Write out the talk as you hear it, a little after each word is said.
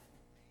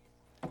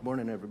Good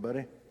morning,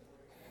 everybody.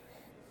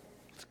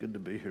 It's good to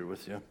be here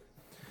with you.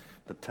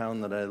 The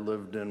town that I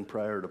lived in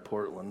prior to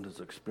Portland is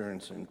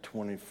experiencing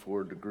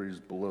 24 degrees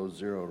below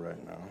zero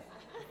right now.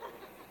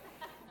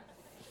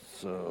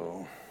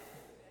 So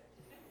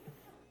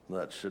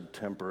that should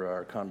temper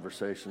our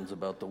conversations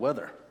about the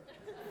weather.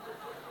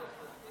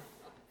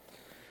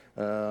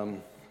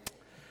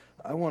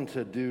 I want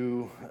to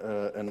do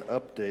an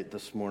update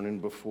this morning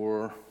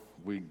before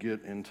we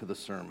get into the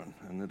sermon,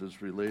 and it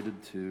is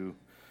related to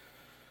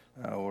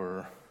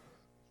our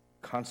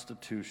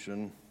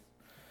Constitution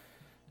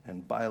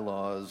and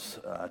bylaws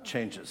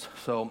changes.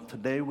 So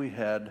today we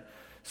had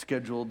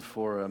scheduled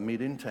for a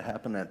meeting to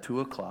happen at 2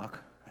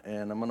 o'clock,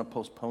 and I'm going to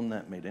postpone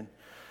that meeting.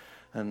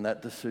 And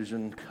that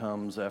decision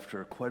comes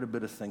after quite a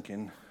bit of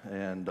thinking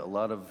and a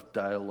lot of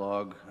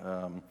dialogue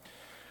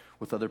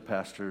with other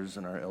pastors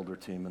and our elder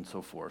team and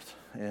so forth.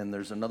 And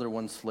there's another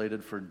one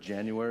slated for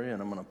January,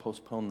 and I'm going to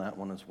postpone that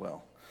one as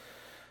well.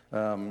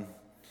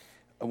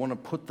 I want to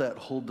put that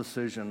whole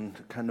decision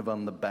kind of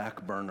on the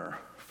back burner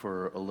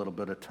for a little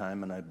bit of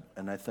time,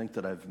 and I think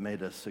that I've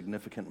made a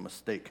significant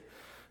mistake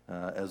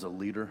as a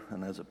leader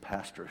and as a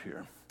pastor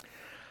here.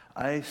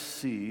 I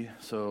see,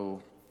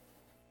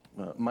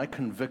 my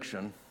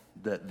conviction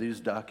that these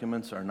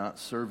documents are not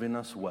serving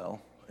us well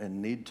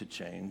and need to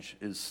change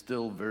is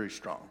still very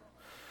strong.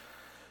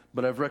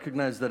 But I've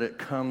recognized that it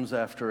comes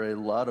after a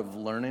lot of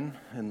learning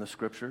in the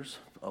scriptures,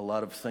 a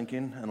lot of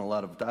thinking, and a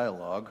lot of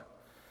dialogue.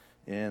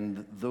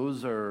 And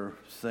those are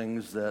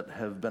things that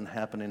have been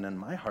happening in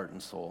my heart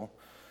and soul,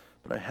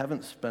 but I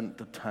haven't spent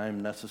the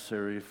time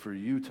necessary for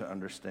you to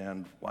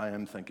understand why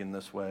I'm thinking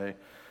this way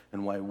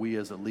and why we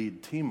as a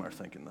lead team are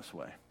thinking this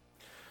way.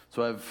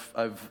 So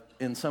I've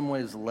in some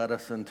ways led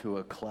us into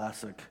a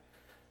classic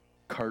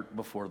cart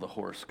before the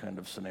horse kind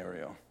of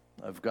scenario.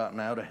 I've gotten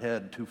out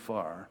ahead too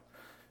far,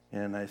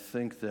 and I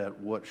think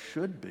that what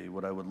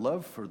I would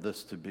love for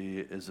this to be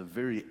is a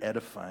very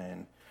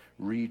edifying,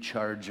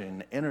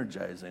 recharging,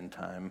 energizing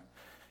time,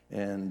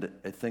 and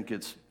I think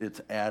it's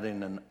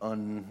adding an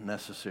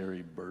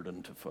unnecessary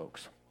burden to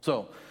folks.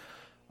 So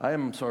I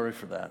am sorry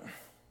for that.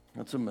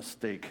 That's a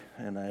mistake,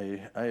 and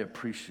I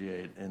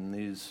appreciate in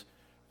these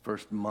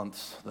first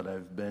months that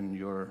I've been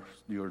your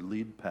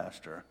lead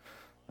pastor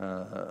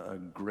a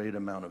great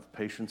amount of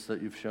patience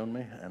that you've shown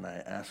me, and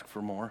I ask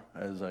for more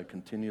as I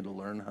continue to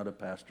learn how to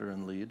pastor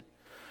and lead.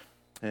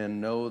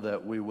 And know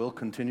that we will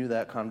continue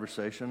that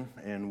conversation,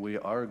 and we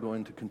are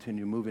going to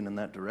continue moving in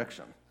that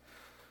direction.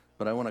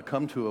 But I want to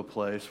come to a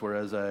place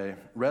where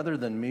rather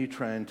than me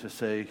trying to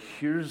say,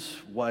 here's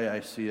why I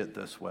see it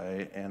this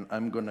way, and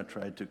I'm going to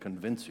try to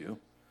convince you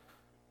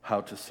how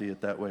to see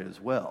it that way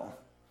as well,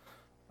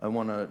 I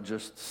want to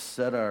just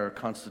set our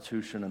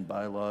Constitution and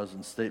bylaws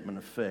and statement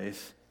of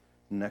faith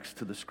next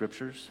to the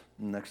scriptures,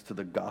 next to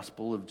the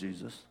gospel of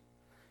Jesus,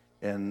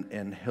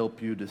 and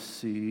help you to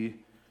see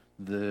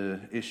the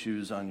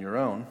issues on your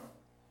own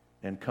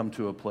and come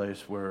to a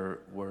place where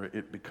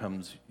it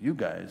becomes you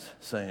guys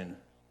saying,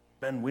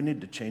 Ben, we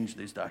need to change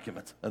these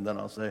documents. And then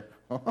I'll say,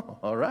 oh,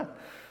 all right,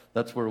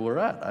 that's where we're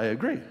at. I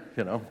agree,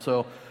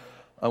 So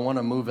I want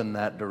to move in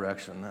that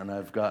direction, and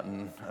I've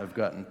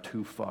gotten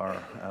too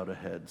far out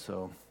ahead.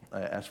 So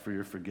I ask for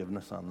your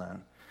forgiveness on that,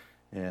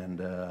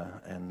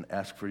 and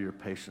ask for your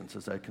patience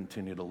as I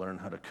continue to learn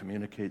how to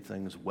communicate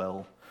things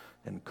well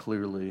and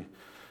clearly,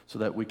 so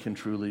that we can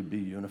truly be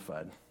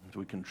unified, so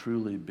we can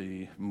truly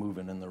be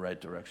moving in the right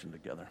direction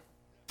together.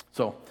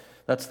 So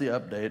that's the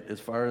update.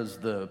 As far as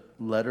the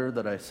letter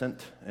that I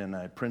sent and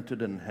I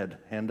printed and had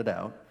handed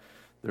out,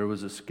 there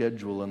was a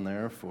schedule in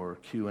there for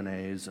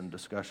Q&As and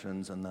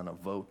discussions and then a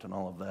vote and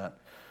all of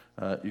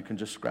that. You can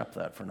just scrap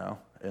that for now,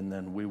 and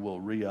then we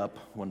will re-up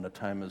when the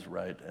time is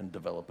right and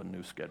develop a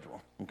new schedule.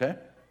 Okay?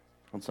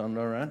 That sound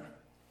all right?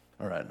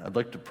 All right. I'd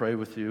like to pray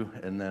with you,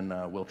 and then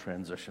we'll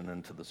transition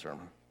into the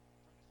sermon.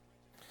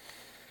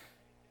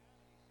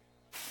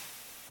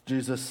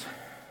 Jesus,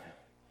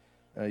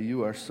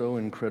 you are so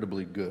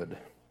incredibly good,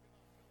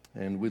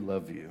 and we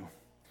love you,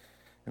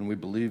 and we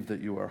believe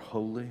that you are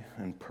holy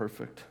and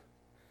perfect,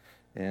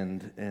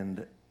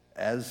 and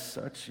as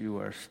such, you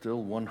are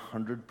still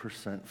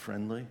 100%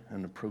 friendly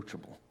and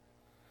approachable,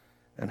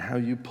 and how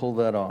you pull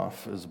that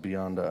off is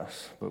beyond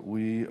us, but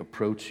we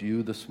approach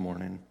you this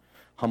morning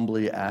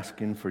humbly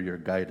asking for your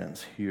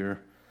guidance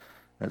here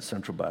at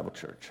Central Bible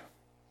Church.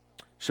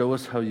 Show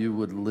us how you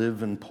would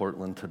live in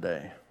Portland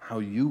today, how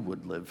you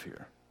would live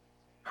here,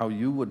 how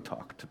you would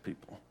talk to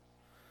people,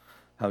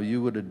 how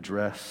you would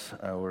address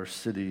our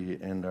city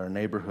and our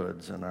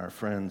neighborhoods and our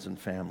friends and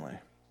family.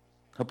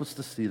 Help us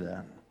to see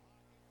that.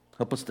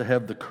 Help us to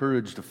have the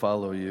courage to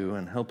follow you,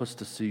 and help us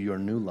to see your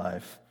new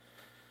life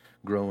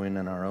growing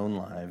in our own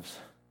lives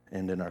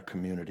and in our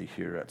community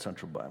here at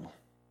Central Bible.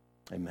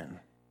 Amen.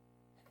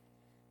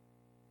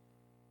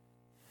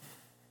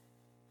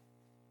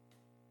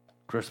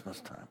 Christmas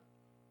time.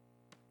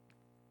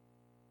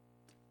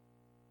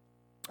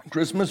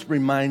 Christmas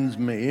reminds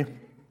me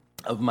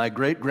of my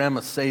great-grandma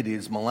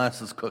Sadie's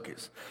molasses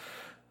cookies.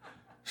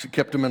 She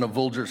kept them in a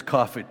Folgers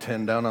coffee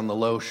tin down on the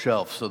low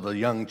shelf so the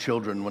young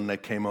children, when they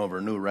came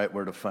over, knew right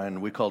where to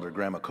find. We called her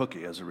Grandma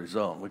Cookie as a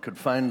result. We could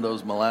find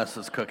those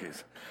molasses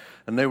cookies.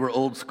 And they were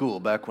old school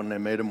back when they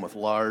made them with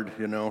lard,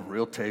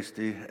 real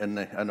tasty. And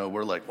I know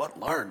we're like, what,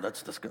 lard?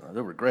 That's disgusting.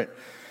 They were great.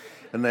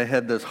 And they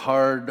had this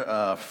hard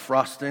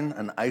frosting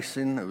and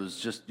icing. It was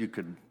just, you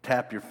could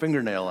tap your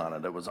fingernail on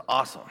it. It was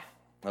awesome.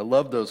 I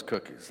love those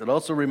cookies. It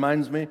also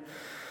reminds me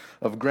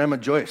of Grandma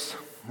Joyce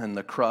and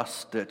the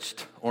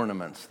cross-stitched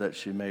ornaments that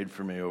she made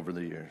for me over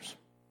the years.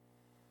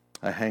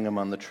 I hang them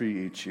on the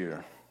tree each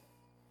year.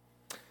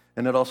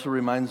 And it also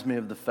reminds me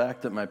of the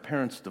fact that my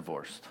parents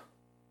divorced,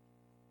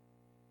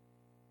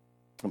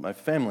 that my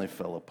family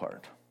fell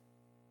apart,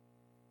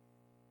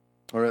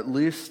 or at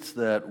least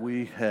that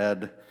we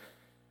had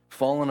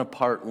fallen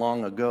apart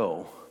long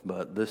ago,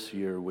 but this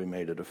year we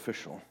made it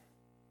official.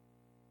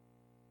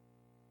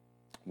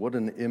 What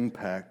an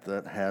impact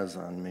that has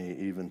on me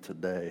even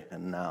today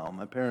and now.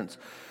 My parents,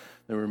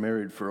 they were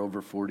married for over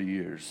 40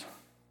 years.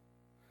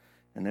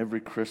 And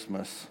every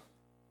Christmas,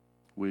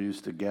 we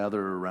used to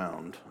gather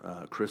around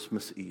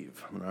Christmas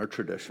Eve. And our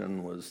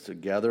tradition was to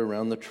gather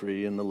around the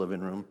tree in the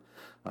living room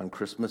on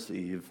Christmas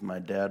Eve. My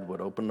dad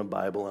would open the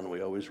Bible, and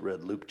we always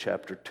read Luke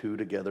chapter 2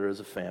 together as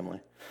a family.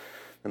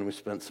 And we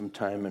spent some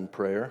time in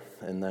prayer,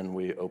 and then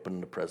we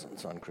opened the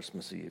presents on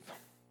Christmas Eve.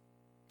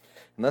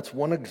 And that's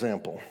one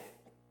example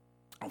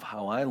of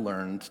how I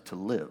learned to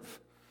live,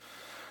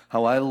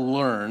 how I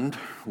learned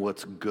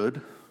what's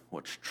good,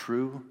 what's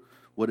true,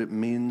 what it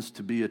means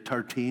to be a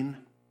Tartine,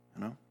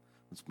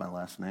 that's my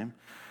last name,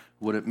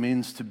 what it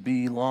means to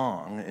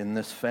belong in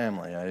this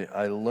family.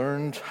 I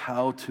learned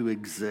how to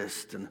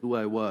exist and who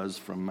I was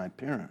from my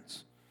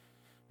parents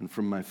and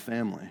from my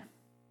family.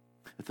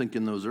 I think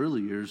in those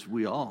early years,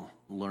 we all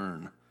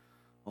learn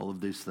all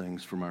of these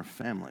things from our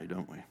family,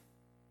 don't we?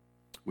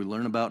 We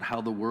learn about how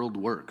the world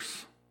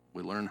works.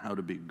 We learn how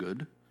to be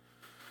good,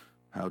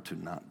 how to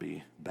not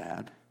be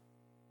bad.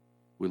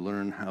 We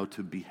learn how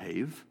to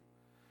behave.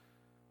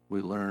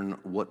 We learn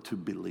what to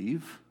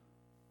believe,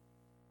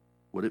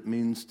 what it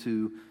means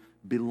to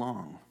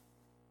belong,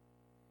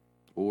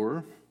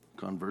 or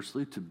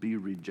conversely, to be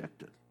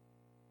rejected.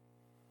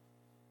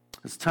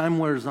 As time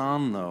wears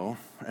on, though,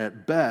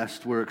 at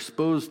best, we're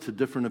exposed to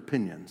different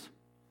opinions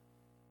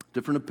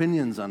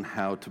on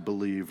how to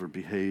believe or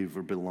behave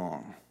or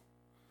belong.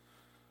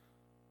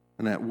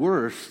 And at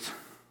worst,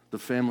 the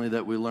family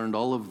that we learned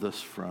all of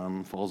this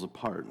from falls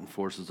apart and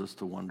forces us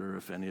to wonder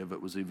if any of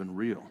it was even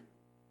real.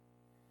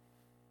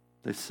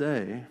 They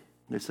say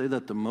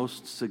that the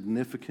most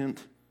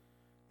significant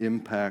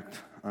impact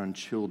on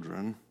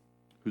children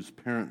whose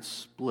parents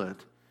split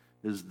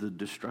is the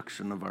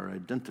destruction of our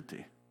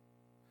identity.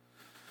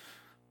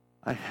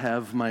 I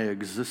have my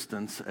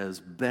existence as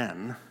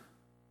Ben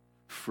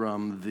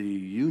from the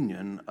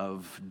union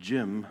of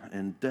Jim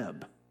and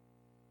Deb.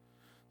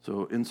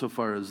 So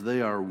insofar as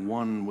they are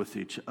one with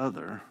each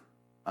other,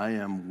 I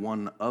am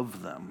one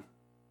of them,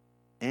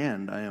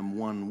 and I am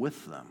one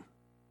with them.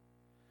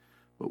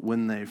 But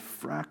when they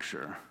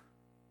fracture,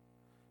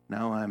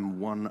 now I'm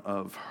one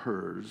of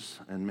hers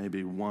and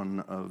maybe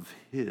one of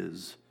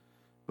his,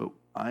 but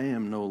I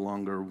am no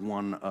longer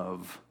one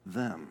of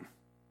them.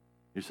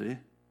 You see?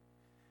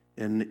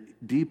 And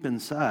deep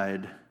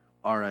inside,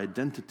 our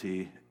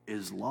identity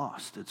is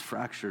lost. It's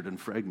fractured and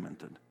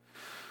fragmented.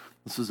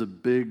 This is a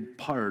big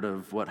part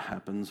of what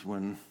happens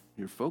when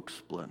your folks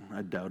split.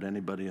 I doubt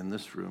anybody in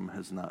this room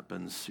has not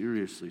been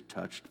seriously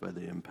touched by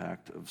the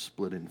impact of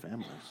splitting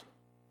families.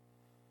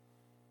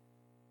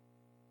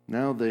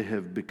 Now they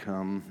have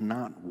become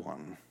not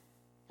one.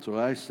 So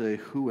I say,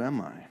 who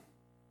am I?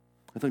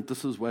 I think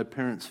this is why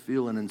parents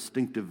feel an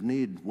instinctive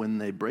need when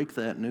they break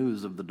that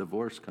news of the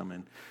divorce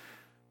coming.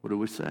 What do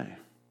we say?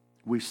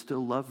 We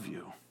still love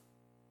you.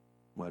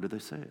 Why do they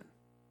say it?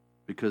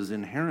 Because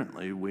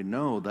inherently we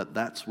know that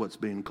that's what's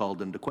being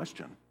called into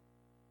question.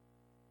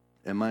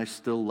 Am I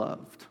still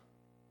loved?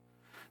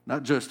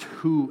 Not just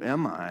who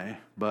am I,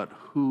 but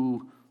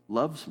who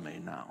loves me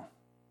now?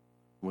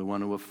 We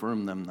want to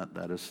affirm them that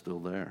that is still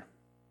there.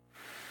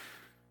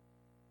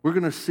 We're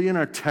going to see in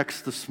our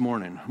text this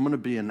morning, I'm going to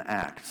be in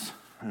Acts,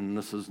 and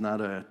this is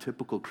not a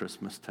typical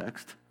Christmas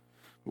text,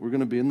 but we're going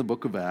to be in the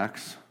book of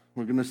Acts.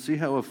 We're going to see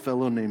how a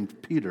fellow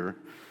named Peter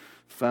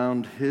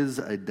found his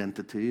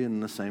identity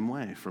in the same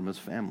way from his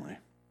family.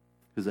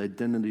 His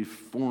identity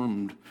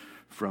formed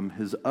from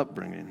his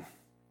upbringing.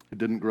 He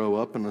didn't grow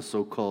up in a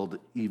so-called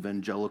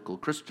evangelical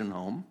Christian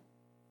home,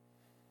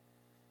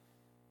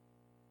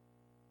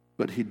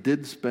 but he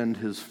did spend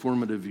his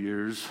formative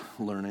years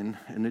learning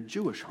in a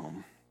Jewish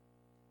home.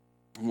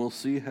 And we'll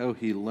see how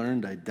he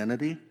learned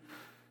identity,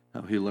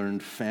 how he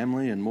learned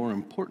family, and more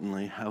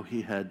importantly, how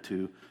he had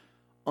to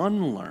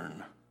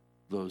unlearn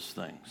those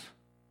things.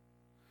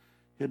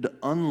 He had to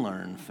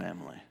unlearn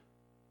family.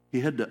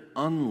 He had to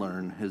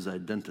unlearn his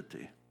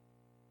identity.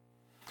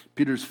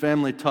 Peter's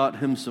family taught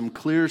him some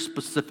clear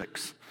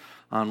specifics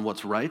on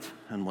what's right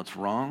and what's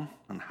wrong,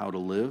 and how to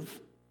live,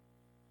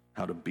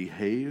 how to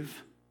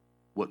behave,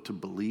 what to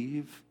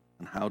believe,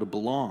 and how to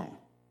belong.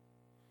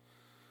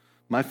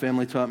 My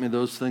family taught me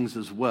those things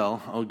as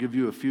well. I'll give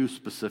you a few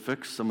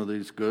specifics, some of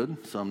these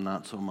good, some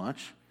not so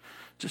much,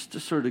 just to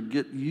sort of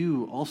get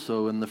you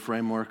also in the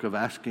framework of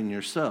asking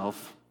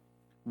yourself,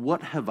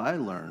 what have I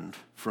learned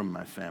from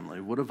my family?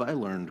 What have I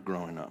learned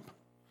growing up?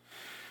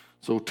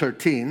 So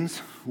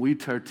Tartines, we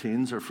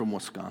Tartines are from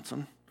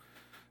Wisconsin,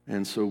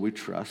 and so we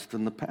trust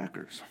in the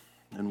Packers,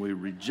 and we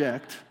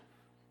reject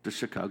the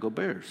Chicago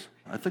Bears.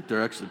 I think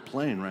they're actually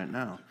playing right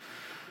now.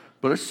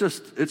 But it's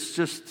just,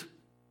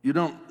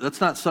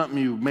 that's not something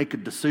you make a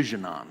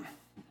decision on,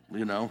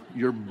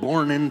 You're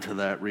born into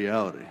that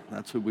reality.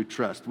 That's who we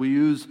trust. We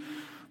use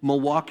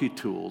Milwaukee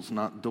tools,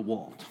 not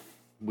DeWalt.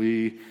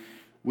 We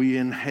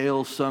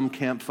inhale some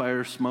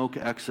campfire smoke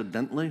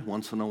accidentally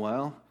once in a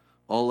while.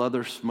 All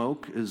other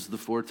smoke is the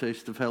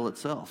foretaste of hell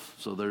itself.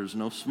 So there's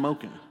no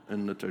smoking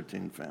in the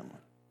Tartine family.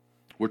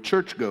 We're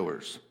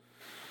churchgoers.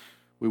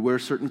 We wear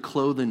certain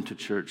clothing to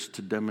church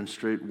to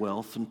demonstrate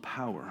wealth and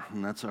power,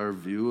 and that's our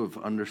view of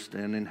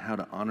understanding how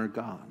to honor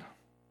God.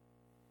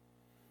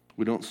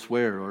 We don't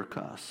swear or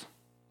cuss,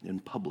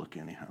 in public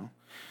anyhow.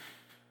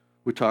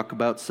 We talk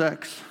about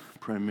sex,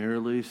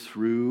 primarily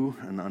through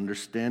an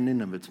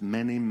understanding of its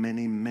many,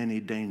 many, many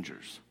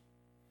dangers.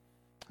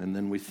 And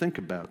then we think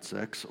about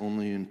sex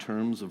only in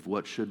terms of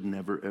what should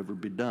never, ever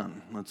be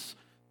done. That's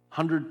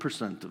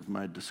 100% of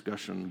my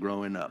discussion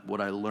growing up, what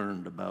I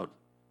learned about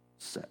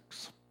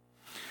sex.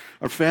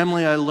 Our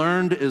family, I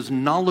learned, is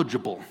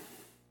knowledgeable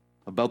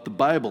about the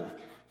Bible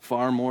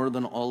far more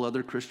than all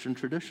other Christian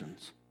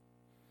traditions.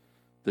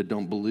 They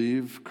don't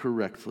believe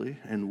correctly,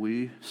 and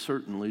we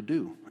certainly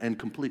do, and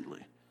completely.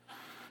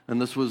 And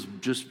this was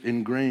just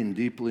ingrained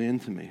deeply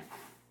into me.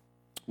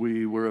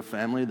 We were a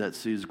family that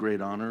sees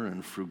great honor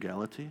in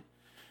frugality.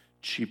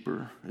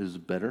 Cheaper is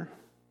better.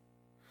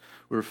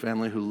 We're a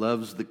family who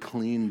loves the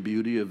clean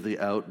beauty of the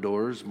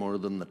outdoors more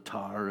than the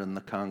tar and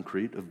the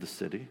concrete of the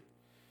city.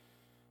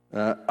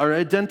 Our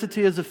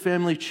identity as a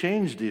family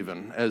changed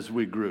even as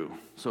we grew.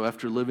 So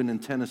after living in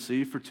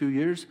Tennessee for 2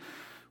 years,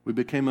 we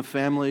became a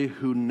family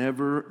who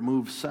never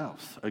moved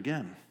south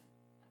again.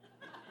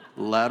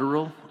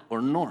 Lateral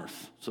or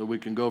north. So we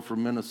can go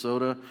from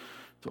Minnesota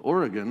to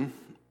Oregon.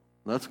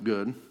 That's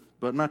good,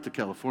 but not to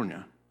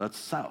California. That's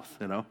south,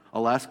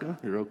 Alaska,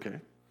 you're okay.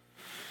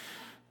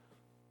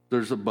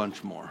 There's a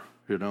bunch more,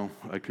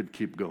 I could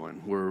keep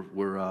going.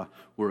 We're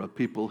a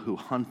people who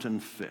hunt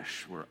and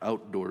fish. We're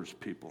outdoors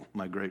people.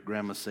 My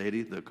great-grandma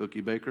Sadie, the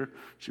cookie baker,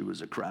 she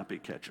was a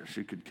crappie catcher.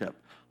 She could catch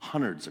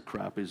hundreds of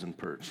crappies and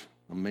perch.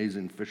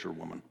 Amazing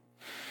fisherwoman.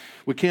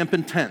 We camp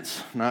in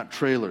tents, not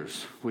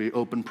trailers. We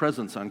open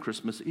presents on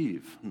Christmas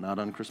Eve, not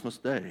on Christmas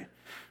Day.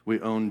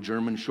 We own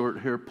German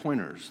short-hair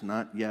pointers,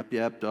 not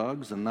yap-yap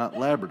dogs and not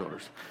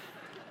Labradors,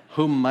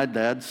 whom my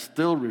dad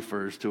still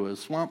refers to as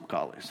swamp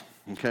collies.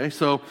 Okay,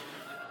 so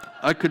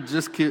I could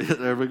just keep,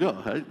 there we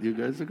go. You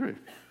guys agree.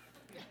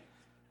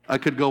 I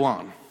could go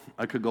on.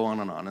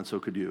 And so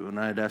could you. And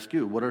I'd ask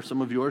you, what are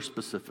some of your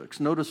specifics?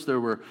 Notice there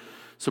were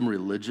some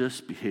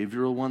religious,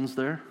 behavioral ones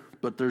there,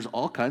 but there's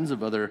all kinds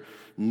of other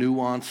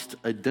nuanced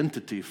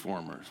identity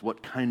formers,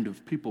 what kind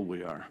of people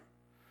we are.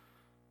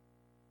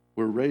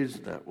 We're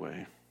raised that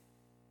way.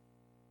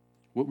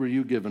 What were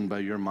you given by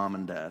your mom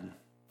and dad,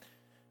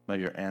 by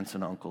your aunts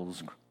and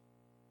uncles,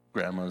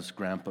 grandmas,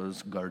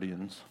 grandpas,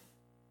 guardians?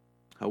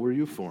 How were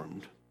you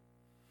formed?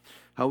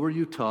 How were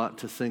you taught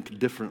to think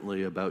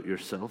differently about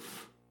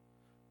yourself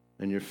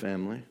and your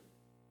family?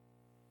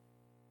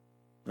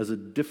 As a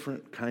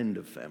different kind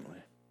of family.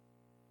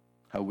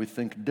 How we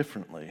think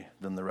differently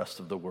than the rest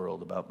of the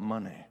world about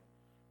money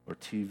or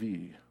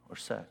TV or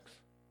sex.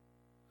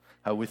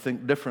 How we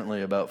think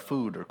differently about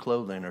food or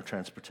clothing or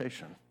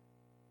transportation.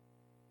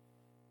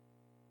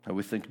 How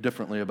we think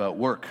differently about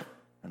work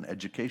and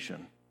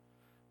education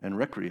and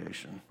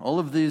recreation. All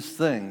of these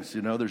things,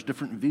 there's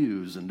different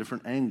views and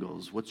different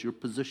angles. What's your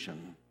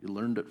position? You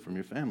learned it from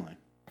your family.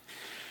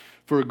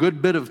 For a good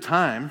bit of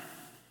time,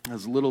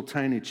 as little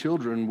tiny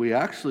children, we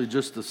actually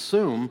just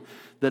assume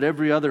that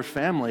every other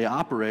family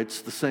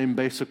operates the same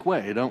basic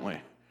way, don't we?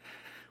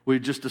 We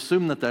just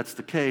assume that that's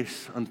the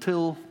case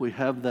until we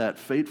have that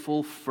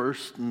fateful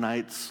first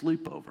night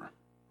sleepover.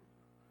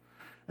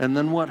 And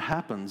then what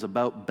happens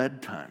about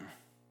bedtime?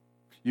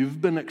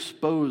 You've been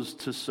exposed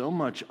to so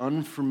much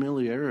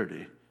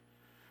unfamiliarity.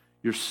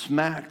 You're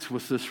smacked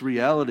with this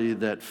reality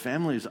that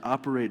families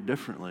operate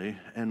differently,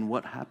 and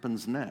what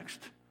happens next?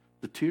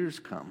 The tears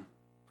come.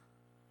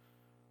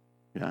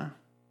 Yeah?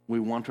 We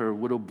want our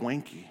widow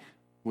blankie.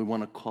 We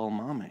want to call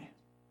mommy.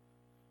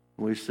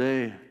 We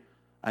say,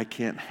 I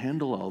can't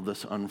handle all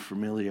this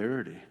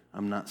unfamiliarity.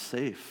 I'm not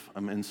safe.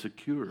 I'm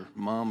insecure.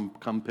 Mom,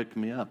 come pick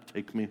me up.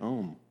 Take me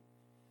home.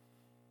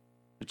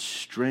 It's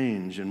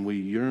strange, and we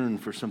yearn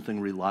for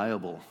something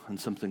reliable and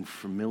something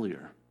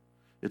familiar.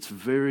 It's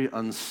very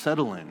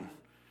unsettling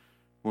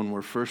when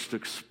we're first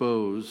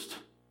exposed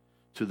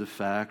to the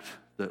fact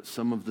that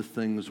some of the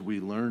things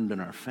we learned in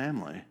our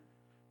family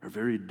are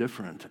very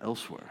different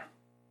elsewhere.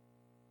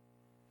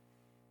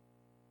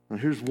 And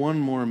here's one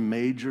more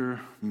major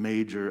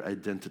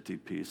identity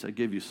piece. I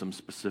gave you some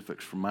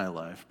specifics from my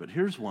life, but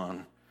here's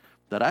one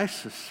that I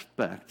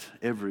suspect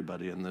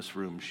everybody in this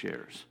room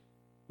shares.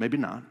 Maybe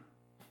not,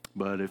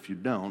 but if you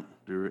don't,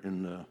 you're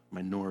in the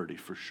minority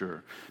for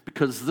sure.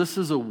 Because this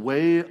is a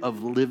way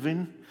of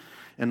living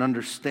and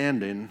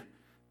understanding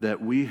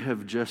that we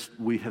have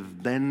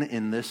been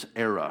in this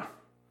era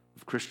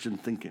of Christian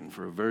thinking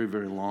for a very,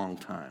 very long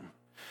time.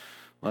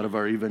 A lot of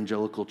our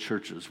evangelical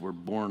churches were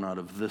born out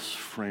of this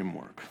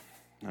framework.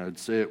 I would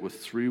say it with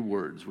 3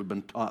 words. We've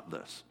been taught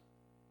this.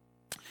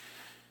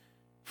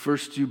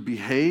 First you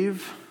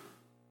behave,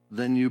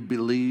 then you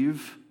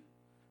believe,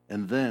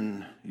 and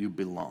then you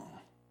belong.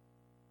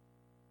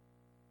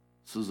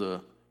 This is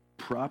a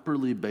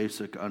properly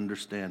basic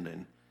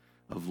understanding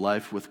of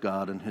life with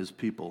God and his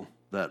people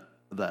that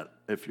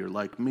if you're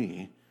like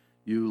me,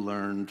 you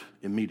learned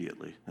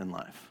immediately in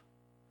life.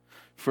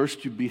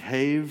 First you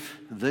behave,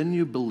 then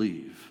you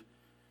believe,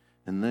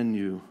 and then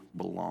you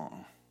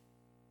belong.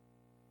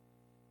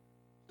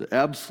 The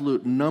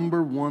absolute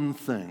number one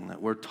thing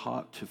that we're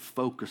taught to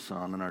focus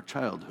on in our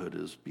childhood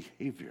is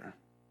behavior.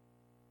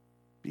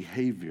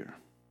 Behavior.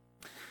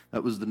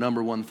 That was the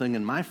number one thing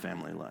in my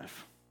family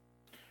life.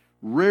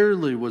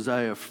 Rarely was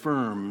I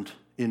affirmed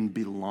in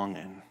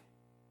belonging.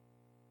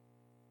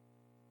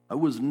 I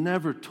was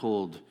never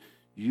told,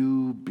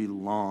 you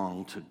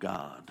belong to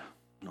God,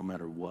 no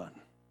matter what.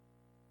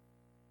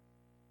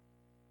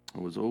 I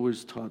was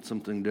always taught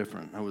something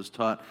different. I was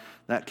taught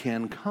that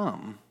can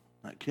come,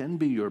 that can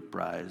be your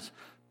prize,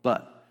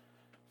 but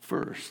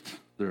first,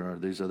 there are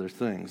these other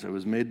things. I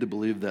was made to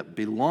believe that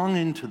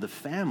belonging to the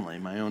family,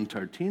 my own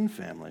Tartine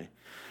family,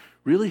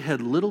 really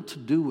had little to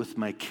do with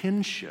my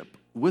kinship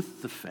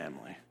with the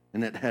family,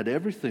 and it had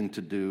everything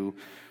to do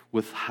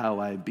with how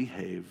I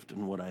behaved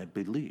and what I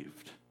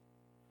believed.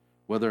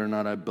 Whether or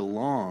not I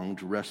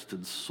belonged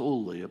rested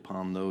solely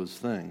upon those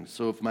things.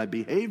 So if my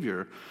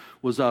behavior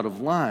was out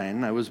of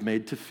line, I was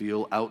made to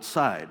feel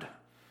outside,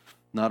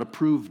 not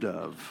approved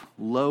of,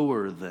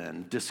 lower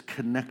than,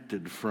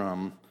 disconnected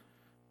from,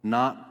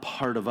 not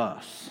part of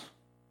us.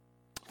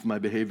 If my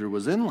behavior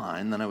was in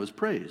line, then I was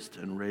praised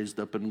and raised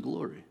up in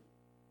glory.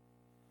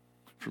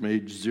 From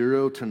age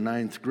 0 to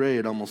 9th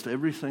grade, almost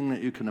everything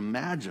that you can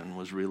imagine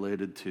was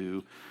related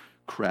to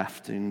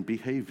crafting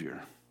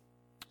behavior.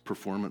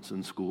 Performance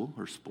in school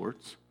or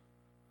sports,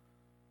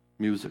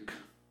 music,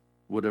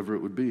 whatever it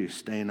would be,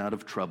 staying out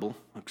of trouble,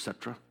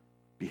 etc.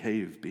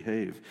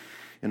 Behave.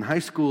 In high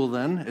school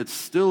then, it's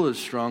still as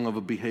strong of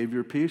a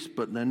behavior piece,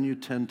 but then you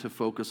tend to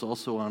focus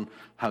also on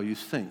how you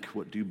think.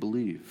 What do you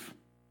believe?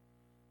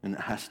 And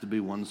it has to be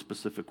one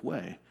specific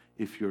way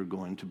if you're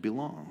going to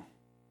belong.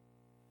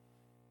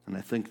 And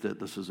I think that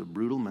this is a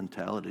brutal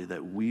mentality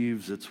that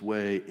weaves its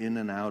way in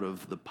and out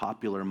of the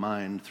popular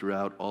mind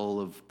throughout all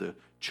of the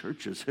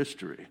church's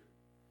history.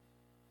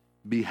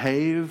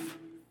 Behave,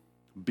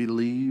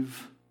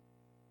 believe,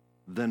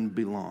 then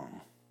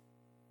belong.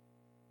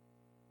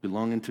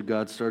 Belonging to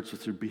God starts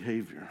with your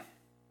behavior.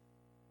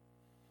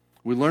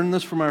 We learn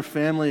this from our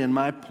family, and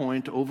my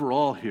point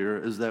overall here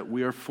is that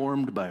we are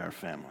formed by our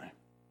family,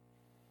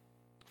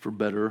 for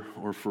better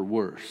or for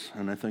worse,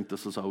 and I think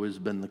this has always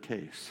been the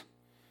case.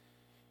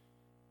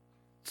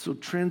 So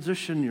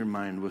transition your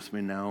mind with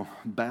me now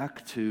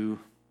back to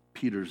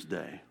Peter's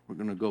day. We're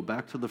going to go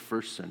back to the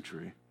 1st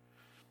century,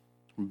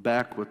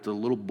 back with the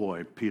little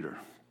boy, Peter.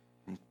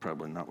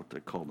 Probably not what they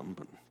called him,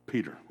 but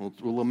Peter.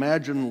 We'll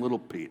imagine little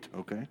Pete,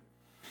 okay?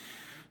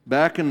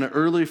 Back in the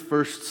early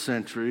 1st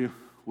century,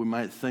 we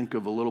might think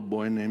of a little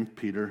boy named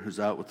Peter who's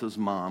out with his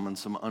mom in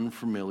some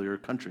unfamiliar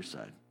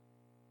countryside.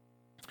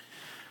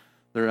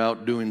 They're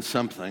out doing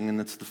something, and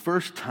it's the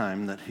first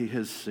time that he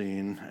has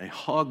seen a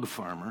hog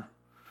farmer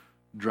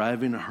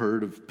driving a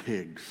herd of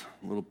pigs.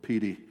 Little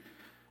Petey,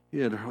 he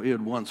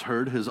had once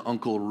heard his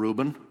Uncle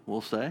Reuben,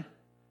 we'll say,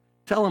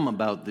 tell him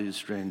about these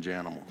strange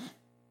animals,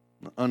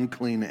 the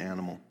unclean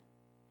animal.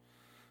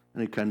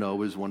 And he kind of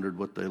always wondered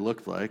what they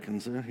looked like.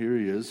 And so here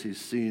he is, he's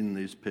seeing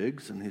these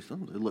pigs, and he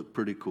said, they look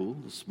pretty cool.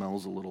 The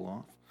smell's a little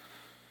off.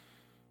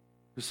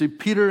 You see,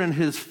 Peter and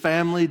his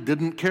family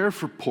didn't care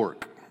for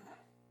pork.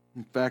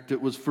 In fact,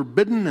 it was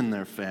forbidden in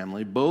their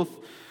family, both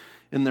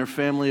in their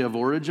family of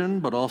origin,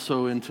 but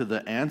also into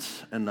the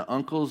aunts and the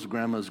uncles,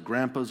 grandmas,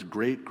 grandpas,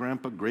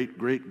 great-grandpa,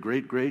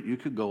 great-great-great-great. You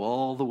could go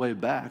all the way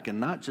back, and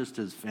not just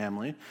his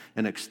family,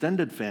 an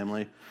extended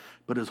family,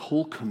 but his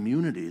whole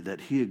community that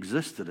he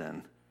existed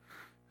in.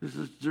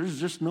 There's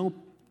just no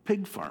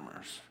pig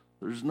farmers.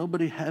 There's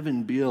nobody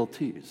having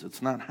BLTs.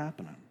 It's not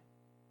happening.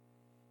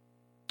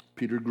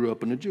 Peter grew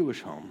up in a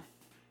Jewish home.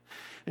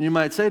 And you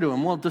might say to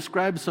him, well,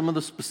 describe some of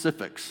the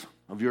specifics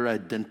of your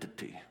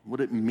identity, what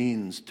it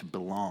means to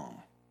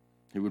belong.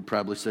 He would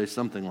probably say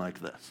something like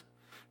this.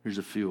 Here's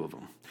a few of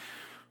them.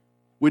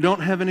 We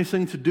don't have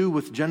anything to do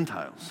with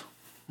Gentiles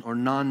or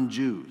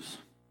non-Jews.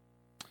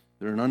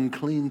 They're an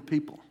unclean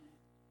people.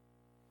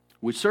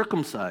 We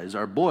circumcise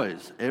our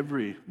boys,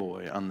 every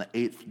boy, on the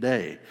 8th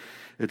day.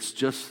 It's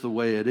just the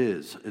way it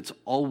is. It's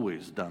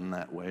always done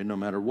that way, no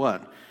matter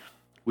what.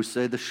 We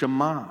say the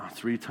Shema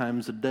 3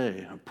 times a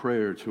day, a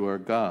prayer to our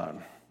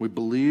God. We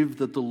believe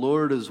that the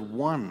Lord is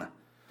one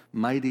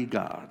mighty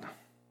God.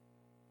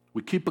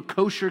 We keep a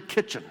kosher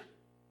kitchen.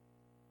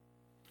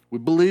 We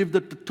believe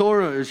that the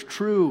Torah is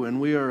true, and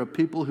we are a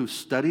people who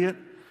study it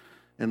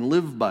and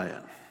live by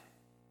it.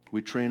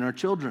 We train our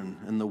children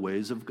in the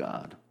ways of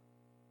God.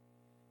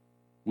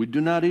 We do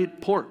not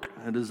eat pork.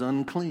 It is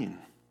unclean.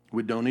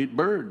 We don't eat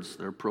birds.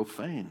 They're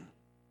profane.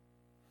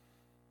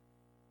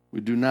 We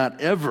do not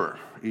ever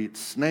eat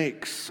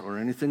snakes or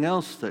anything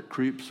else that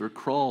creeps or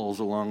crawls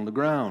along the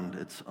ground.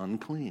 It's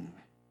unclean.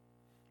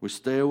 We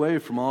stay away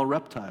from all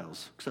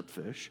reptiles, except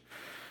fish,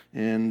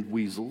 and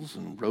weasels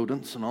and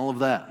rodents and all of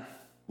that.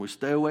 We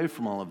stay away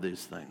from all of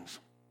these things.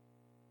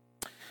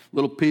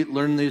 Little Pete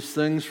learned these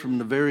things from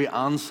the very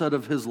onset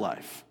of his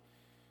life.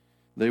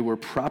 They were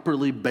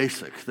properly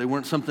basic. They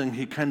weren't something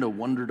he kind of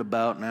wondered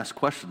about and asked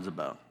questions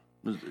about.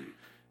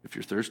 If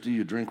you're thirsty,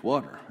 you drink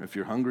water. If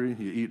you're hungry,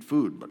 you eat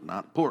food, but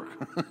not pork.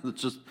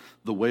 It's just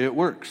the way it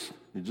works.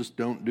 You just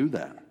don't do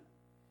that.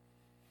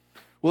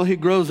 Well, he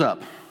grows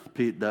up,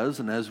 Pete does,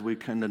 and as we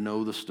kind of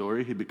know the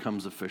story, he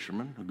becomes a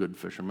fisherman, a good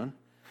fisherman.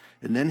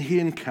 And then he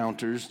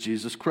encounters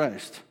Jesus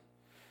Christ.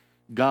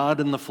 God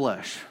in the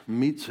flesh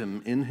meets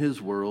him in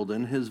his world,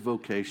 in his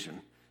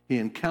vocation. He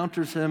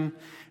encounters him,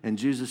 and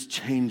Jesus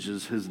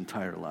changes his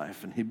entire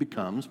life. And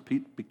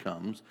Pete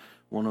becomes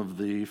one of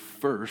the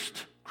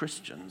first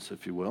Christians,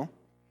 if you will.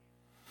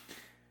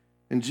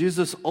 And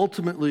Jesus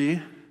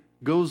ultimately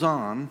goes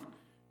on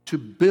to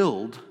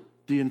build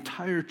the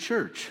entire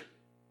church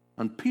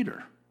on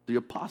Peter, the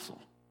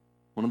apostle,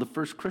 one of the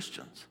first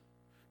Christians.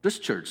 This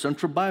church,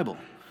 Central Bible,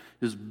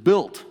 is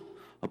built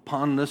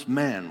upon this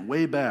man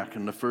way back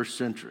in the first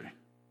century,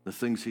 the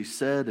things he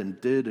said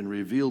and did and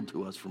revealed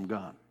to us from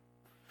God.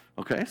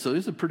 Okay, so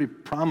he's a pretty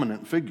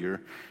prominent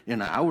figure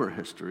in our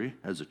history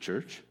as a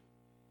church.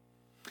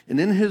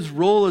 And in his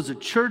role as a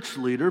church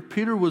leader,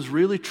 Peter was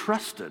really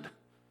trusted.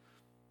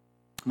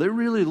 They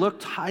really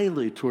looked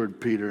highly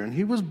toward Peter, and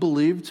he was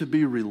believed to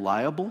be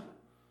reliable,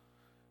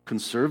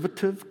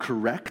 conservative,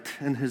 correct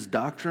in his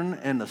doctrine,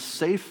 and a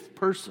safe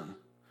person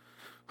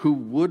who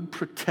would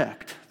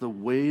protect the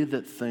way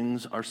that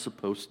things are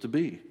supposed to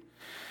be.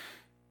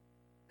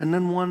 And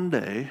then one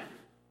day,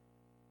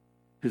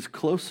 his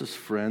closest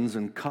friends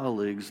and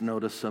colleagues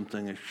noticed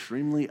something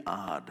extremely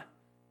odd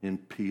in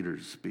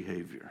Peter's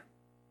behavior.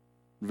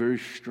 Very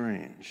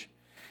strange.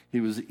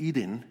 He was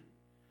eating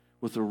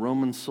with a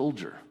Roman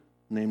soldier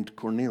named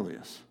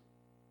Cornelius.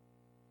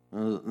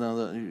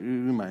 Now, you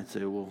might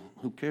say, well,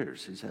 who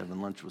cares? He's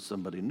having lunch with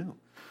somebody new.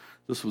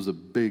 This was a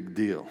big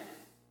deal.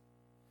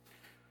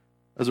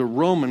 As a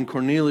Roman,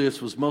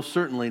 Cornelius was most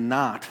certainly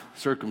not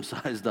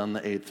circumcised on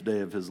the 8th day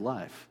of his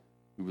life.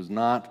 He was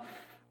not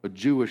a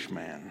Jewish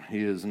man. He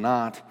is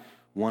not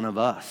one of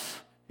us.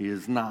 He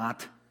is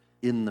not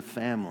in the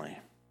family.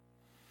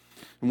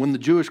 And when the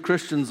Jewish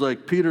Christians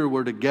like Peter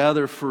were to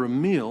gather for a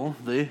meal,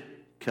 they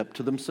kept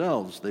to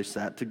themselves. They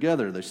sat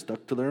together. They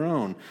stuck to their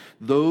own.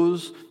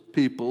 Those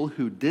people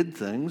who did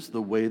things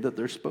the way that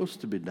they're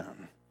supposed to be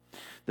done.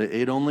 They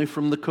ate only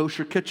from the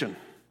kosher kitchen.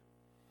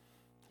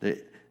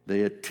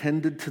 They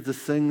attended to the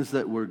things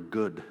that were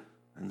good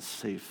and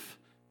safe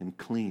and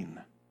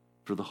clean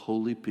for the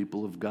holy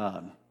people of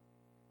God.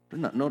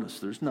 Notice,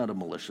 there's not a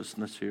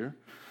maliciousness here.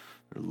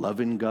 They're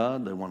loving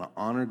God. They want to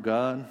honor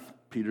God.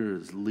 Peter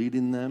is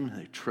leading them.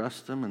 They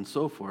trust him and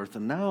so forth.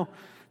 And now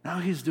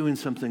he's doing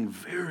something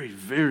very,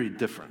 very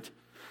different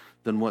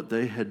than what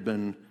they had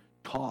been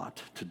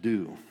taught to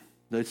do.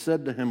 They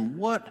said to him,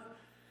 What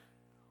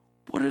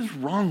is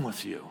wrong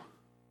with you?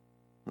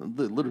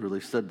 They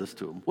literally said this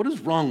to him. What is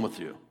wrong with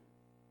you?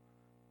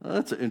 Well,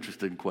 that's an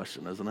interesting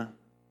question, isn't it?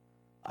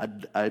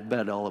 I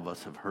bet all of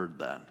us have heard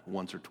that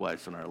once or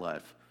twice in our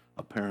life.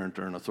 A parent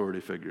or an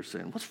authority figure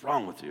saying, what's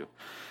wrong with you?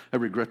 I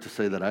regret to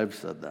say that I've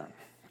said that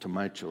to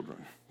my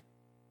children.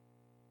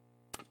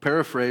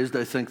 Paraphrased,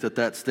 I think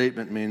that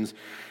statement means,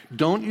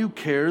 don't you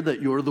care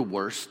that you're the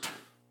worst?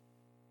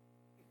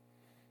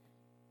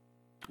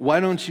 Why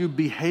don't you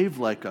behave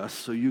like us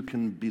so you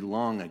can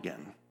belong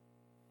again?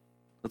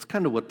 That's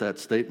kind of what that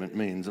statement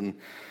means. And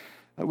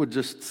I would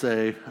just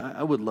say,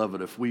 I would love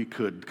it if we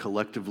could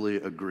collectively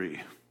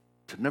agree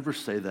to never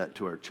say that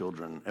to our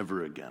children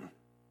ever again.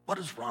 What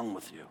is wrong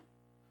with you?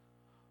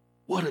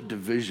 What a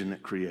division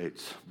it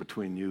creates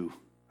between you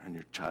and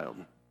your child.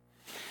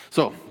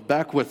 So,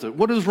 back with it.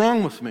 What is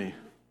wrong with me?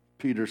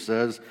 Peter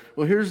says,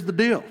 well, here's the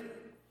deal.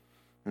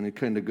 And he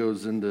kind of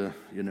goes into,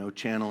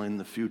 channeling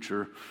the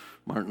future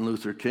Martin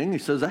Luther King. He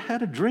says, I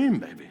had a dream,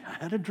 baby.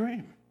 I had a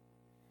dream.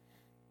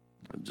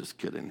 I'm just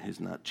kidding. He's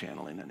not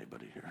channeling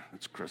anybody here.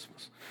 It's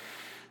Christmas.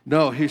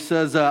 No, he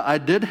says, I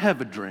did have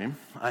a dream.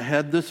 I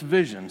had this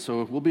vision.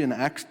 So we'll be in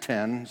Acts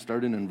 10,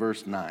 starting in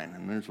verse 9.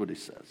 And there's what he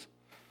says.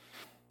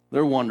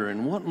 They're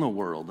wondering, what in the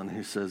world? And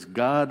he says,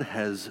 God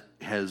has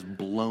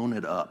blown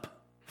it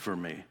up for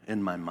me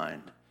in my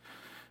mind.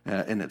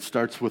 And it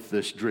starts with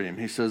this dream.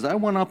 He says, I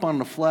went up on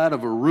the flat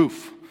of a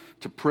roof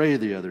to pray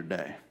the other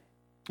day.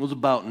 It was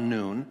about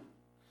noon.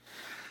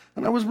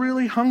 And I was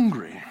really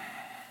hungry.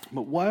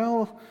 But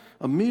while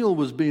a meal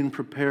was being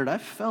prepared, I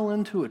fell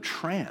into a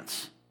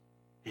trance.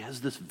 He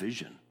has this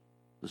vision,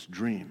 this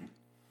dream.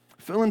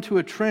 I fell into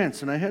a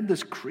trance, and I had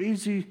this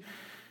crazy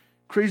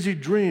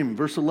dream.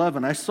 Verse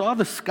 11, I saw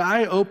the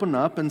sky open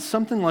up, and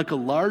something like a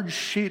large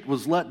sheet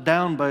was let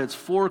down by its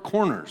four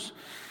corners.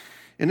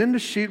 And in the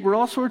sheet were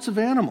all sorts of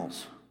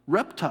animals,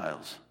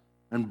 reptiles,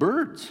 and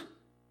birds.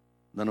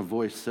 Then a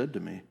voice said to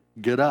me,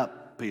 get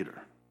up,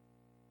 Peter,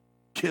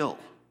 kill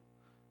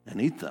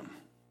and eat them.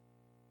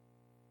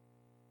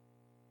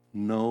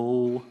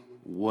 No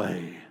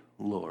way,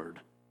 Lord,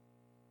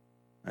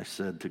 I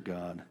said to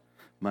God.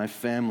 My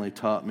family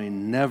taught me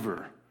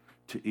never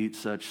to eat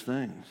such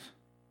things.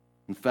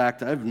 In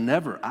fact, I have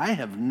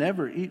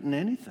never eaten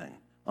anything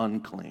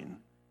unclean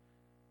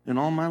in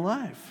all my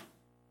life.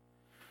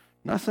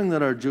 Nothing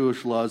that our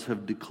Jewish laws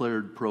have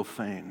declared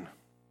profane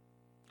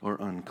or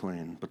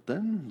unclean. But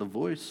then the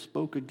voice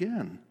spoke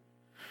again.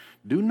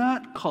 Do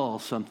not call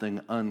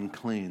something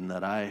unclean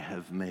that I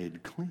have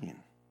made clean.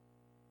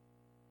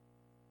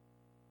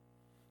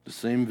 The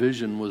same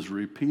vision was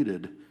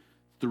repeated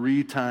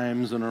 3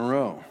 times in a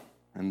row,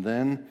 and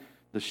then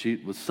the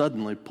sheet was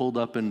suddenly pulled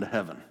up into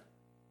heaven.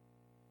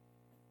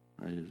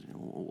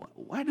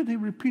 Why did he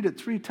repeat it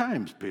 3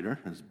 times, Peter?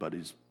 His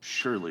buddies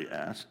surely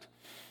asked.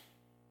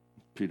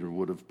 Peter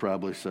would have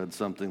probably said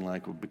something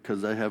like, well,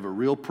 because I have a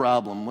real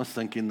problem with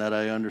thinking that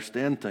I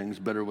understand things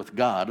better with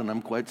God, and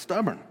I'm quite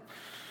stubborn.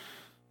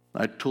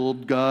 I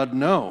told God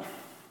no.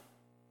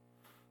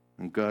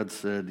 And God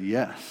said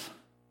yes.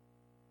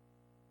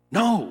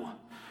 No,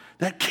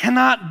 that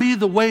cannot be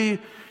the way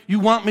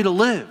you want me to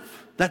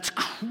live. That's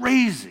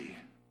crazy.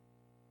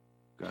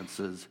 God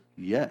says,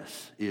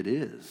 yes, it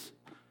is.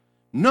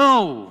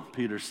 No,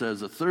 Peter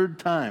says a 3rd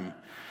time.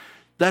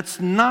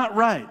 That's not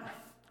right.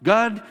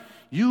 God,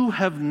 you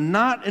have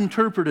not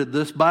interpreted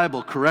this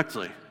Bible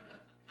correctly.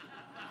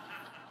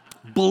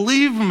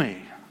 Believe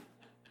me.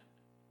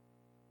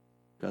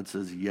 God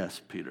says,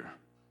 yes, Peter,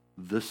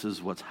 this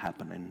is what's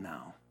happening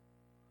now.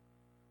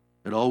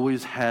 It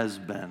always has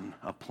been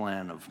a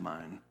plan of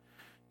mine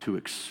to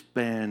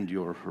expand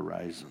your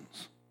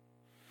horizons.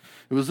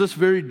 It was this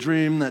very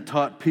dream that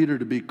taught Peter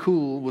to be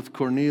cool with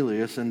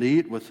Cornelius and to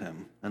eat with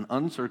him, an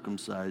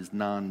uncircumcised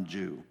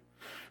non-Jew.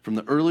 From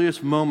the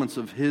earliest moments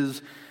of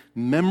his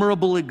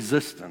memorable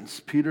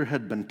existence, Peter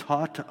had been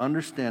taught to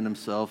understand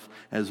himself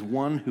as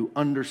one who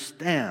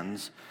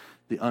understands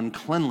the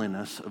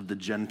uncleanliness of the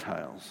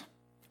Gentiles,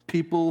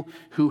 people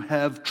who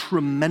have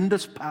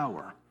tremendous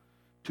power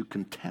to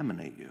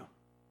contaminate you.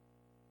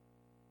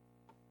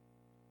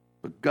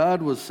 But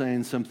God was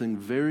saying something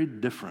very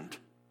different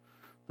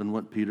than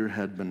what Peter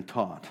had been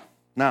taught.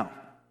 Now,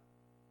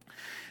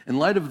 in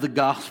light of the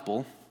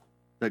gospel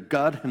that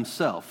God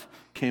himself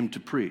came to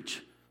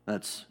preach,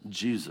 that's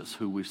Jesus,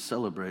 who we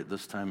celebrate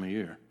this time of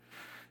year.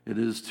 It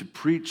is to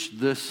preach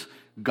this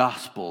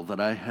gospel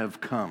that I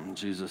have come,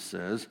 Jesus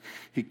says.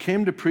 He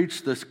came to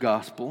preach this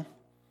gospel,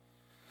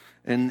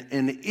 and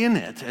in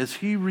it, as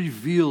he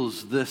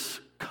reveals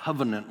this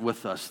covenant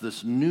with us,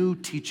 this new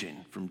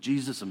teaching from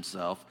Jesus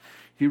himself,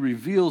 he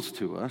reveals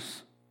to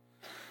us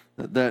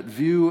that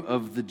view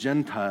of the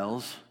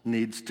Gentiles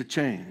needs to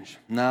change.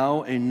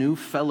 Now a new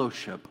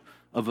fellowship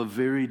of a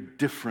very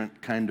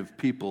different kind of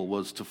people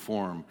was to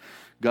form.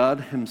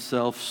 God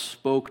himself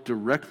spoke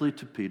directly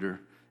to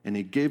Peter, and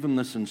he gave him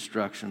this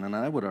instruction, and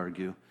I would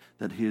argue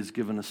that he has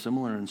given a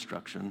similar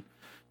instruction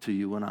to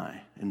you and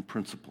I in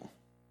principle.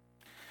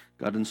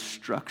 God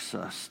instructs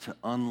us to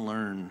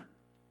unlearn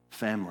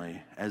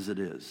family as it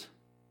is,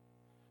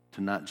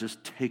 to not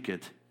just take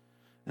it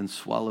and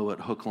swallow it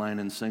hook, line,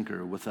 and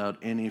sinker without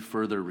any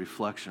further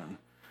reflection,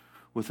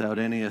 without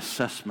any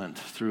assessment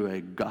through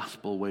a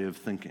gospel way of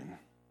thinking.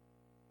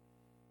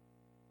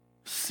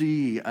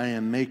 See, I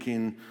am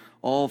making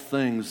all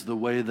things the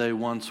way they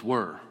once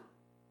were.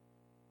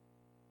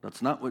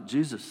 That's not what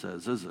Jesus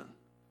says, is it?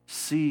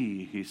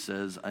 See, he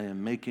says, I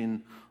am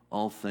making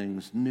all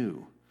things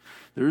new.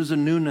 There is a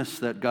newness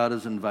that God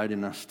is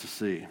inviting us to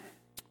see.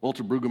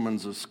 Walter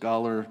Brueggemann's a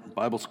scholar,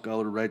 Bible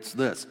scholar, writes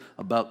this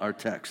about our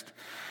text.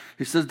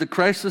 He says, the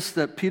crisis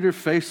that Peter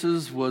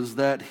faces was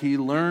that he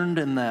learned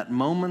in that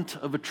moment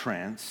of a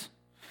trance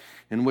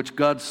in which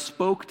God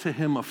spoke to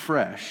him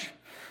afresh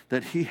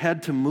that he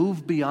had to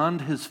move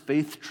beyond his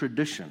faith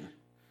tradition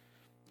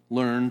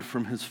learned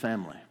from his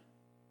family.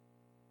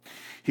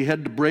 He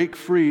had to break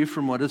free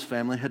from what his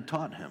family had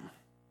taught him.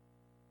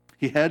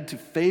 He had to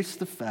face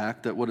the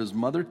fact that what his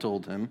mother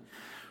told him,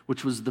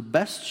 which was the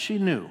best she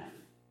knew,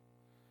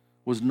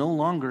 was no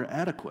longer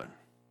adequate.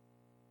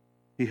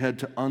 He had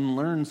to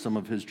unlearn some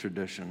of his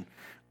tradition,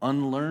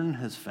 unlearn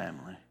his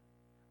family,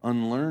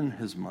 unlearn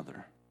his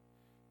mother,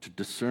 to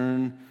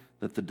discern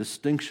that the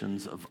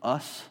distinctions of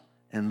us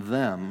and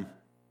them,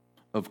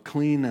 of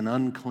clean and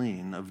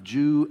unclean, of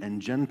Jew and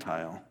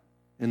Gentile,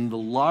 in the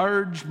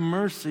large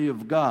mercy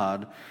of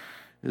God,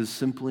 is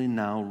simply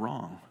now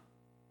wrong.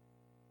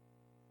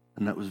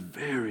 And that was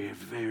very,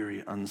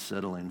 very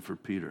unsettling for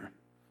Peter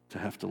to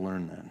have to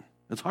learn that.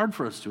 It's hard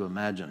for us to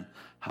imagine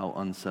how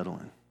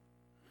unsettling.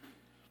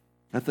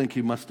 I think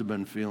he must have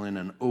been feeling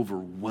an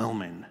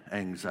overwhelming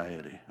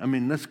anxiety. I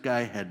mean, this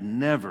guy had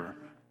never,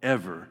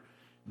 ever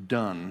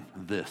done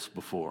this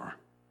before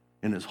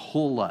in his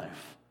whole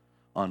life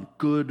on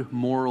good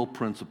moral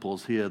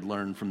principles he had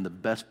learned from the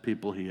best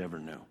people he ever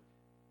knew.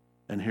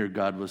 And here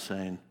God was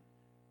saying,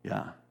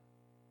 yeah,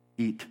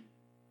 eat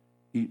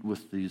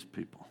with these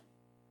people.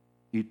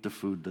 Eat the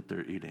food that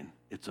they're eating.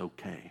 It's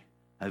okay.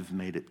 I've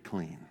made it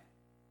clean.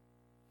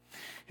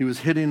 He was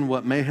hitting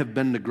what may have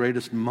been the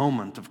greatest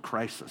moment of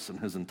crisis in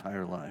his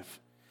entire life.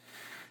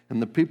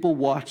 And the people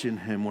watching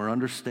him were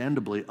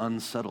understandably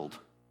unsettled.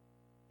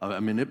 I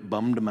mean, it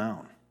bummed them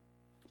out.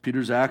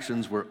 Peter's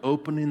actions were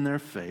opening their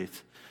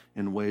faith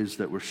in ways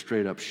that were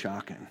straight up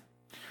shocking.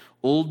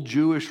 Old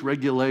Jewish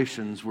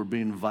regulations were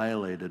being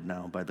violated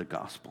now by the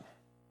gospel,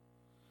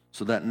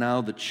 so that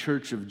now the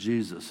church of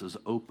Jesus is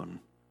open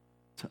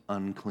to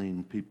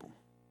unclean people,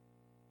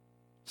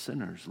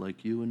 sinners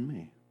like you and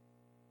me.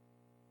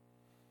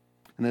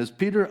 And as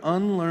Peter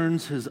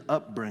unlearns his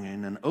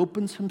upbringing and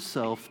opens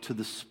himself to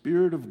the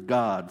Spirit of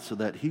God so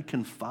that he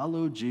can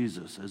follow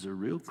Jesus as a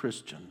real